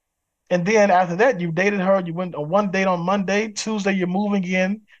 And then after that, you dated her. You went on one date on Monday. Tuesday, you're moving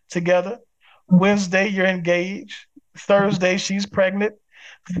in together. Wednesday, you're engaged. Thursday, she's pregnant.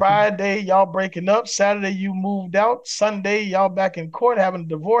 Friday, y'all breaking up. Saturday, you moved out. Sunday, y'all back in court having a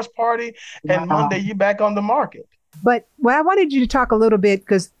divorce party. And Monday, you back on the market. But what I wanted you to talk a little bit,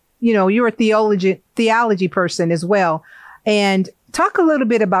 because, you know, you're a theology person as well. And talk a little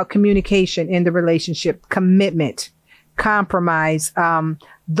bit about communication in the relationship, commitment, compromise,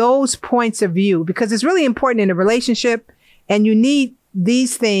 those points of view, because it's really important in a relationship, and you need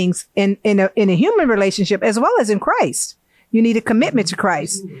these things in a human relationship as well as in Christ. You need a commitment to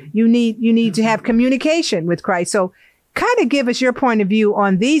Christ. You need to have communication with Christ. So kind of give us your point of view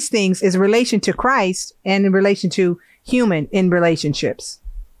on these things as relation to Christ and in relation to human in relationships.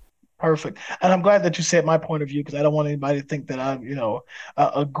 Perfect. And I'm glad that you said my point of view, because I don't want anybody to think that I'm,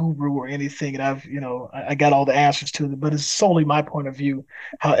 a guru or anything. And I got all the answers to it, but it's solely my point of view.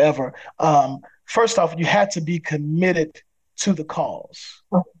 However, first off, you have to be committed to the cause.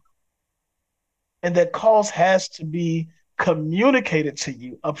 And that cause has to be communicated to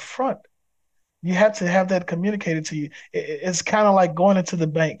you up front. You have to have that communicated to you. It's kind of like going into the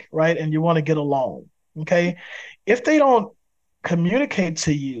bank, right? And you want to get a loan. Okay. If they don't communicate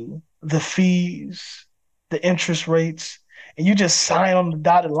to you the fees, the interest rates, and you just sign on the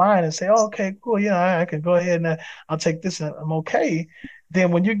dotted line and say, oh, okay, cool. Yeah, I can go ahead and I'll take this and I'm okay. Then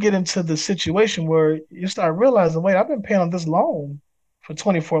when you get into the situation where you start realizing, wait, I've been paying on this loan for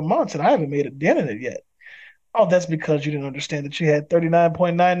 24 months and I haven't made a dent in it yet. Oh, that's because you didn't understand that you had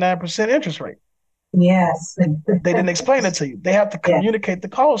 39.99% interest rate. Yes. They didn't explain it to you. They have to communicate the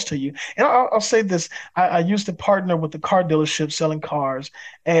cause to you. And I'll say this. I used to partner with the car dealership selling cars,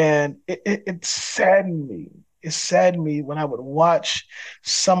 and it saddened me. It saddened me when I would watch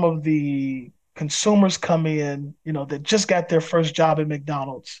some of the consumers come in, that just got their first job at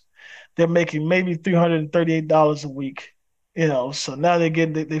McDonald's. They're making maybe $338 a week. So now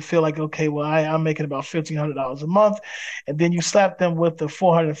they feel like, okay, well, I'm making about $1,500 a month. And then you slap them with the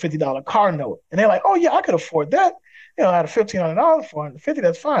 $450 car note. And they're like, oh, yeah, I could afford that. I had a $1,500, $450,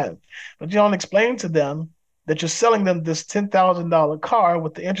 that's fine. But you don't explain to them that you're selling them this $10,000 car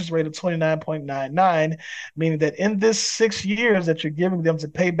with the interest rate of 29.99, meaning that in this 6 years that you're giving them to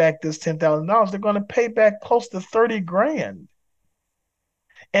pay back this $10,000, they're going to pay back close to 30 grand.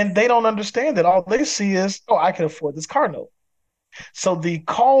 And they don't understand that. All they see is, oh, I can afford this car note. So the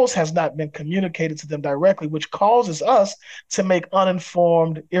cause has not been communicated to them directly, which causes us to make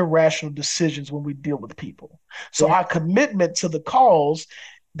uninformed, irrational decisions when we deal with people. So our commitment to the cause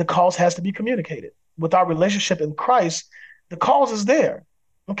has to be communicated. With our relationship in Christ, the cause is there.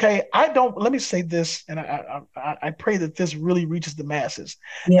 Okay, let me say this, and I pray that this really reaches the masses.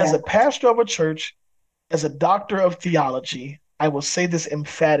 Yeah. As a pastor of a church, as a doctor of theology, I will say this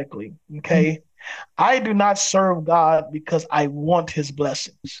emphatically, okay? Mm-hmm. I do not serve God because I want his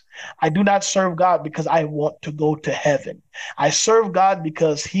blessings. I do not serve God because I want to go to heaven. I serve God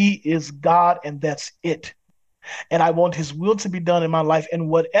because he is God and that's it. And I want his will to be done in my life. And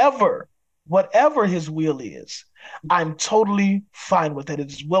whatever his will is, I'm totally fine with it.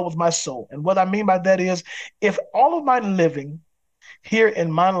 It is well with my soul. And what I mean by that is, if all of my living here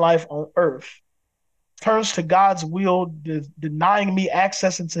in my life on earth turns to God's will, denying me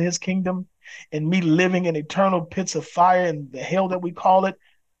access into his kingdom and me living in eternal pits of fire and the hell that we call it,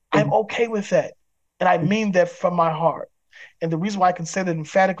 I'm okay with that. And I mean that from my heart. And the reason why I can say that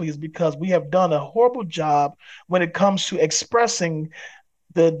emphatically is because we have done a horrible job when it comes to expressing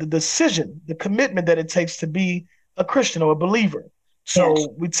the decision, the commitment that it takes to be a Christian or a believer.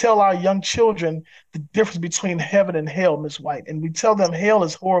 So we tell our young children the difference between heaven and hell, Miss White. And we tell them hell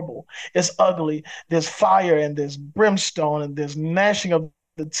is horrible. It's ugly. There's fire and there's brimstone and there's gnashing of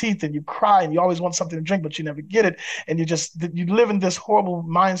the teeth, and you cry and you always want something to drink, but you never get it. And you live in this horrible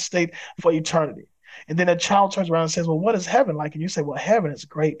mind state for eternity. And then a child turns around and says, well, what is heaven like? And you say, well, heaven is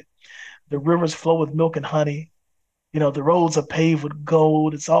great. The rivers flow with milk and honey. The roads are paved with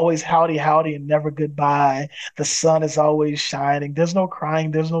gold. It's always howdy, howdy, and never goodbye. The sun is always shining. There's no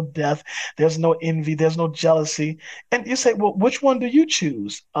crying. There's no death. There's no envy. There's no jealousy. And you say, well, which one do you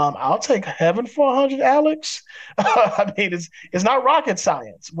choose? I'll take heaven for 100, Alex. I mean, it's not rocket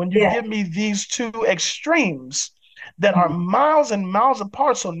science. When you give me these two extremes, that are miles and miles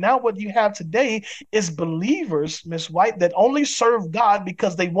apart. So now what you have today is believers, Miss White, that only serve God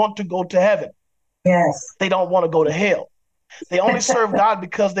because they want to go to heaven. Yes. They don't want to go to hell. They only serve God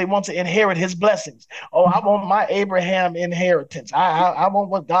because they want to inherit his blessings. Oh, I want my Abraham inheritance. I want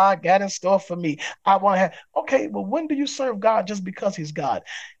what God got in store for me. I want to have, okay, well, when do you serve God just because he's God?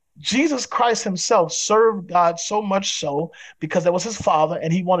 Jesus Christ himself served God so much so because that was his father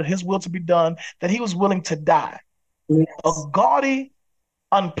and he wanted his will to be done that he was willing to die. Yes. A gaudy,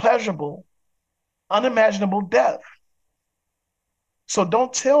 unpleasurable, unimaginable death. So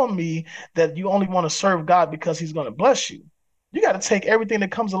don't tell me that you only want to serve God because he's going to bless you. You got to take everything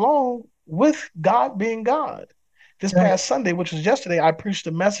that comes along with God being God. This past Sunday, which was yesterday, I preached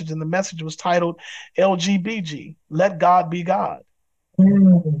a message, and the message was titled LGBG, Let God Be God.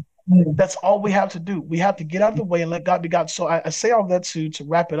 That's all we have to do. We have to get out of the way and let God be God. So I say all that to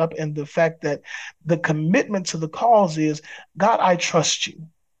wrap it up in the fact that the commitment to the cause is, God, I trust you.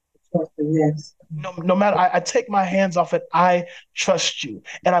 Yes. No matter, I take my hands off it. I trust you.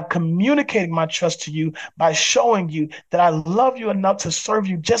 And I'm communicating my trust to you by showing you that I love you enough to serve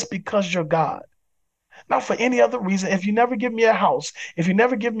you just because you're God. Not for any other reason. If you never give me a house, if you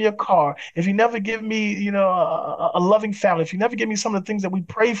never give me a car, if you never give me, a loving family, if you never give me some of the things that we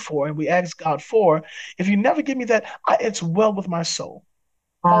pray for and we ask God for, if you never give me that, it's well with my soul.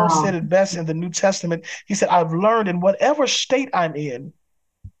 Paul said it best in the New Testament. He said, I've learned in whatever state I'm in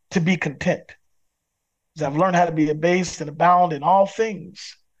to be content. I've learned how to be abased and abound in all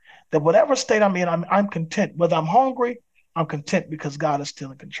things. That whatever state I'm in, I'm content. Whether I'm hungry, I'm content because God is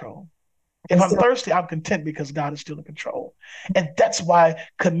still in control. If I'm thirsty, I'm content because God is still in control. And that's why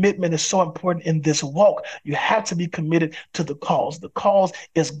commitment is so important in this walk. You have to be committed to the cause. The cause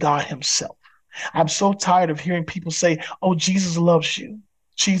is God himself. I'm so tired of hearing people say, oh, Jesus loves you.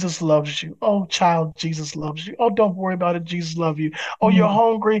 Jesus loves you. Oh, child, Jesus loves you. Oh, don't worry about it. Jesus loves you. Oh, you're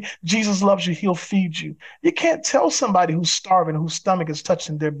hungry. Jesus loves you. He'll feed you. You can't tell somebody who's starving, whose stomach is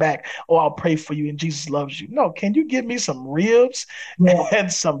touching their back, oh, I'll pray for you and Jesus loves you. No, can you give me some ribs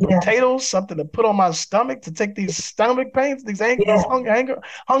and some potatoes, something to put on my stomach to take these stomach pains, these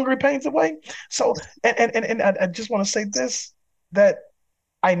hungry pains away? So, and I just want to say this, that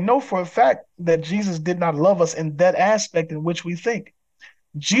I know for a fact that Jesus did not love us in that aspect in which we think.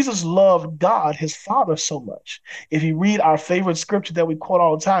 Jesus loved God, his Father, so much. If you read our favorite scripture that we quote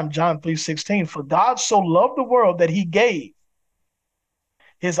all the time, John 3:16, for God so loved the world that he gave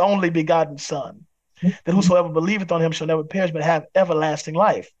his only begotten Son, that whosoever believeth on him shall never perish but have everlasting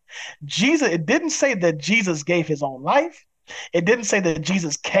life. Jesus, it didn't say that Jesus gave his own life. It didn't say that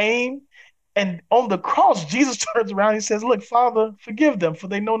Jesus came. And on the cross, Jesus turns around and he says, look, Father, forgive them, for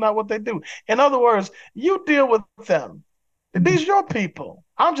they know not what they do. In other words, you deal with them. These are your people.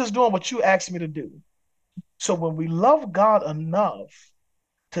 I'm just doing what you asked me to do. So when we love God enough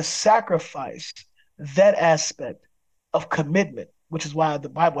to sacrifice that aspect of commitment, which is why the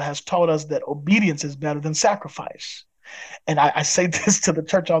Bible has taught us that obedience is better than sacrifice. And I say this to the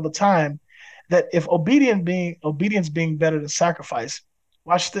church all the time, that if obedience being better than sacrifice,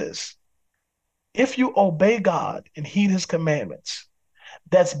 watch this. If you obey God and heed his commandments,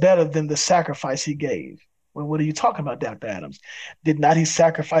 that's better than the sacrifice he gave. Well, what are you talking about, Dr. Adams? Did not he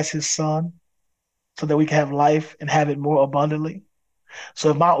sacrifice his son so that we can have life and have it more abundantly? So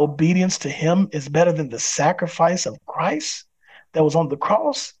if my obedience to him is better than the sacrifice of Christ that was on the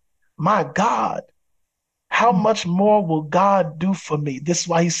cross, my God, how much more will God do for me? This is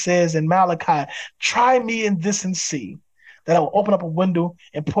why he says in Malachi, try me in this and see that I will open up a window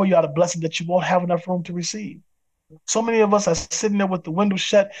and pour you out a blessing that you won't have enough room to receive. So many of us are sitting there with the window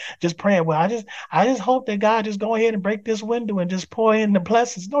shut, just praying, well, I just hope that God just go ahead and break this window and just pour in the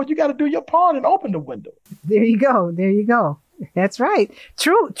blessings. No, you got to do your part and open the window. There you go. There you go. That's right.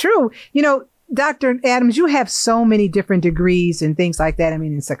 True. Dr. Adams, you have so many different degrees and things like that. I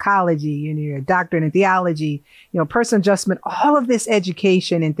mean, in psychology, you're a doctorate in theology, personal adjustment, all of this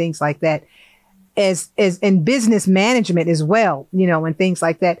education and things like that. As in business management as well, and things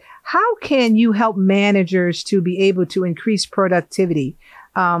like that. How can you help managers to be able to increase productivity?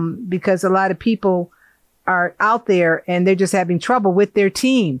 Because a lot of people are out there and they're just having trouble with their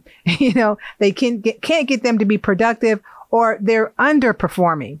team. They can't get them to be productive, or they're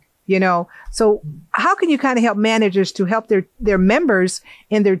underperforming. So how can you kind of help managers to help their members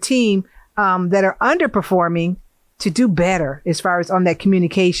in their team that are underperforming to do better as far as on that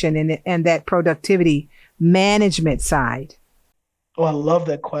communication and that productivity management side? Oh, I love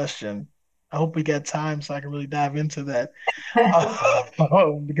that question. I hope we got time so I can really dive into that.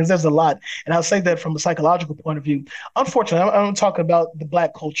 Because there's a lot. And I'll say that from a psychological point of view. Unfortunately, I'm going to talk about the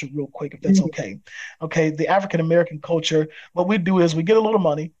Black culture real quick, if that's okay. Okay, the African American culture, what we do is we get a little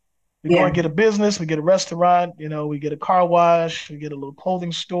money. We go and get a business, we get a restaurant, we get a car wash, we get a little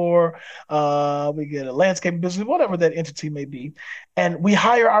clothing store, we get a landscaping business, whatever that entity may be. And we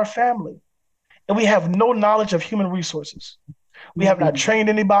hire our family. And we have no knowledge of human resources. We have not trained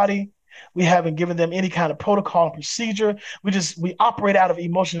anybody. We haven't given them any kind of protocol and procedure. We operate out of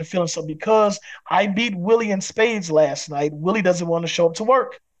emotion and feeling. So because I beat Willie in spades last night, Willie doesn't want to show up to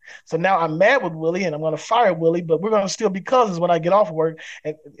work. So now I'm mad with Willie and I'm going to fire Willie, but we're going to still be cousins when I get off work.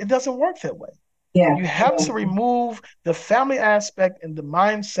 And it doesn't work that way. Yeah. You have to remove the family aspect and the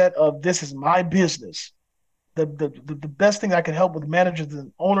mindset of this is my business. The best thing I can help with managers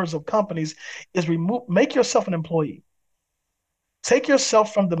and owners of companies is make yourself an employee. Take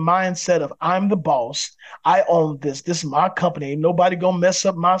yourself from the mindset of I'm the boss. I own this. This is my company. Ain't nobody gonna mess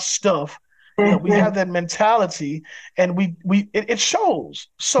up my stuff. We have that mentality, and it shows.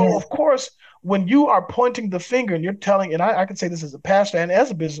 So of course, when you are pointing the finger and you're telling, and I can say this as a pastor and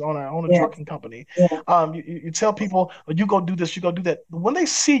as a business owner, I own a trucking company. You tell people, oh, you go do this, you go do that. But when they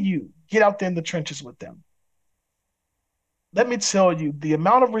see you, get out there in the trenches with them. Let me tell you the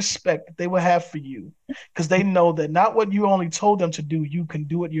amount of respect that they will have for you, because they know that not what you only told them to do, you can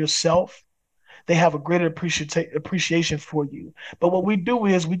do it yourself. They have a greater appreciation for you. But what we do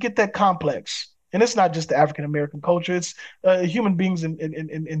is we get that complex. And it's not just the African-American culture. It's human beings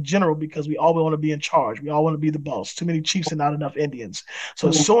in general, because we all want to be in charge. We all want to be the boss. Too many chiefs and not enough Indians. So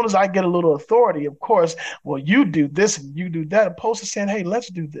as soon as I get a little authority, of course, well, you do this and you do that, opposed to saying, hey, let's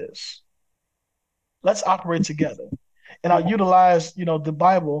do this. Let's operate together. And I'll utilize, the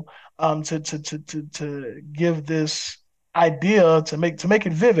Bible to give this idea to make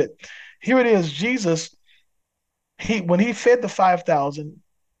it vivid. Here it is. Jesus, when he fed the 5,000,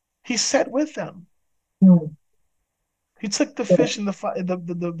 he sat with them. He took the fish and the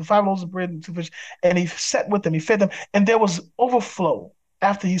 5 loaves of bread and 2 fish, and he sat with them. He fed them, and there was overflow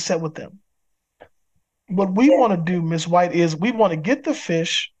after he sat with them. What we want to do, Miss White, is we want to get the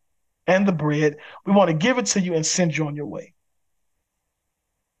fish and the bread. We want to give it to you and send you on your way,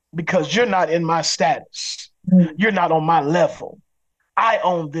 because you're not in my status. You're not on my level. I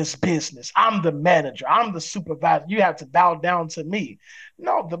own this business. I'm the manager. I'm the supervisor. You have to bow down to me.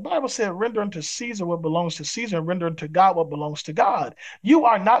 No, the Bible said, render unto Caesar what belongs to Caesar, and render unto God what belongs to God. You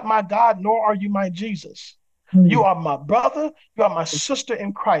are not my God, nor are you my Jesus. You are my brother. You are my sister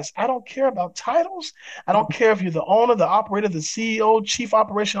in Christ. I don't care about titles. I don't care if you're the owner, the operator, the CEO, chief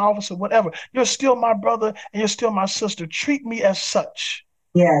operation officer, whatever. You're still my brother and you're still my sister. Treat me as such.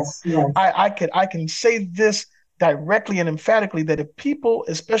 Yes. I can say this directly and emphatically, that if people,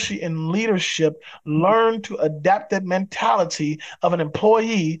 especially in leadership, learn to adapt that mentality of an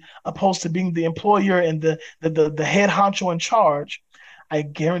employee opposed to being the employer and the head honcho in charge, I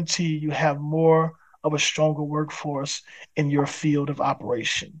guarantee you have more of a stronger workforce in your field of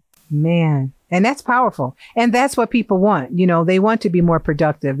operation. Man, and that's powerful. And that's what people want. They want to be more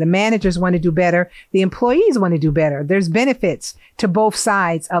productive. The managers want to do better. The employees want to do better. There's benefits to both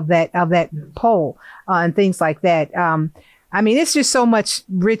sides of that pole and things like that. It's just so much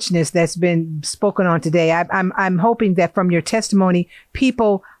richness that's been spoken on today. I'm hoping that from your testimony,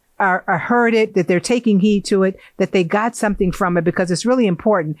 people are heard it, that they're taking heed to it, that they got something from it, because it's really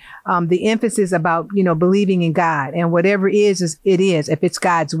important. The emphasis about, believing in God, and whatever it is, if it's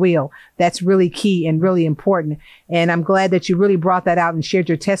God's will, that's really key and really important. And I'm glad that you really brought that out and shared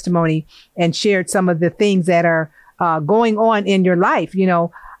your testimony and shared some of the things that are going on in your life.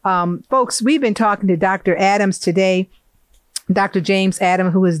 Folks, we've been talking to Dr. Adams today, Dr. James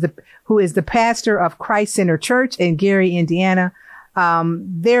Adams, who is the pastor of Christ Center Church in Gary, Indiana.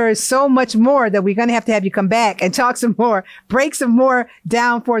 There is so much more that we're going to have you come back and talk some more, break some more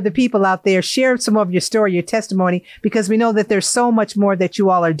down for the people out there, share some of your story, your testimony, because we know that there's so much more that you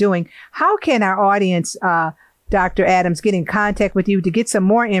all are doing. How can our audience, Dr. Adams, get in contact with you to get some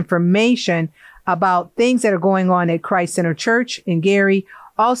more information about things that are going on at Christ Center Church in Gary?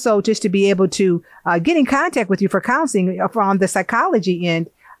 Also, just to be able to get in contact with you for counseling on the psychology end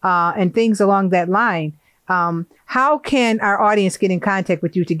and things along that line. How can our audience get in contact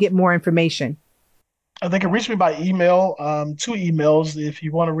with you to get more information? They can reach me by email, 2 emails. If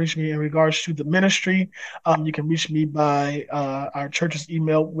you want to reach me in regards to the ministry, you can reach me by our church's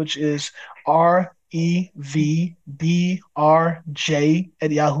email, which is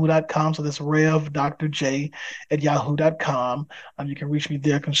RevDrJ@yahoo.com. So that's RevDrJ@yahoo.com. You can reach me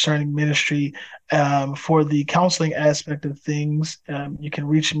there concerning ministry. For the counseling aspect of things, you can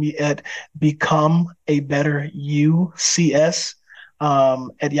reach me at Become a Better You CS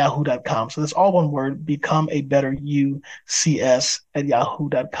at yahoo.com. So that's all one word, Become a Better You CS at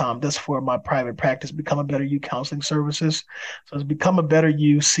yahoo.com. That's for my private practice, Become a Better You counseling services. So it's Become a Better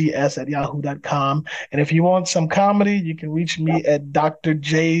You CS at yahoo.com. And if you want some comedy, you can reach me at Dr.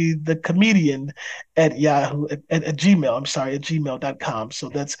 J the Comedian at gmail.com. So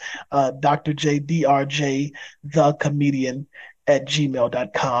that's Dr. J DRJ the Comedian at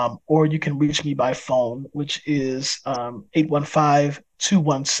gmail.com, or you can reach me by phone, which is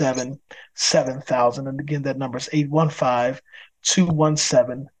 815-217-7000. And again, that number is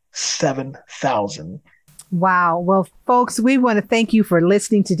 815-217-7000. Wow. Well, folks, we want to thank you for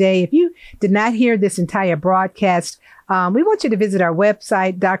listening today. If you did not hear this entire broadcast, we want you to visit our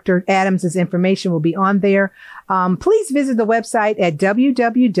website. Dr. Adams' information will be on there. Please visit the website at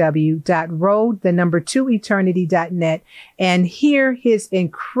www.road2eternity.net and hear his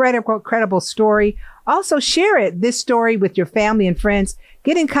incredible story. Also share this story with your family and friends.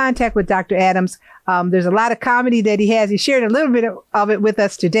 Get in contact with Dr. Adams. There's a lot of comedy that he has. He shared a little bit of it with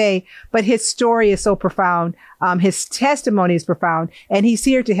us today, but his story is so profound. His testimony is profound, and he's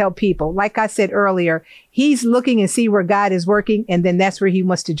here to help people. Like I said earlier, he's looking and see where God is working, and then that's where he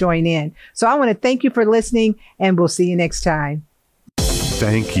wants to join in. So I want to thank you for listening, and we'll see you next time.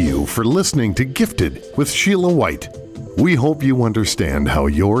 Thank you for listening to Gifted with Sheila White. We hope you understand how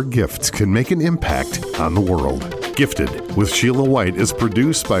your gifts can make an impact on the world. Gifted with Sheila White is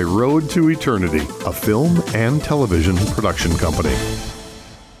produced by Road to Eternity, a film and television production company.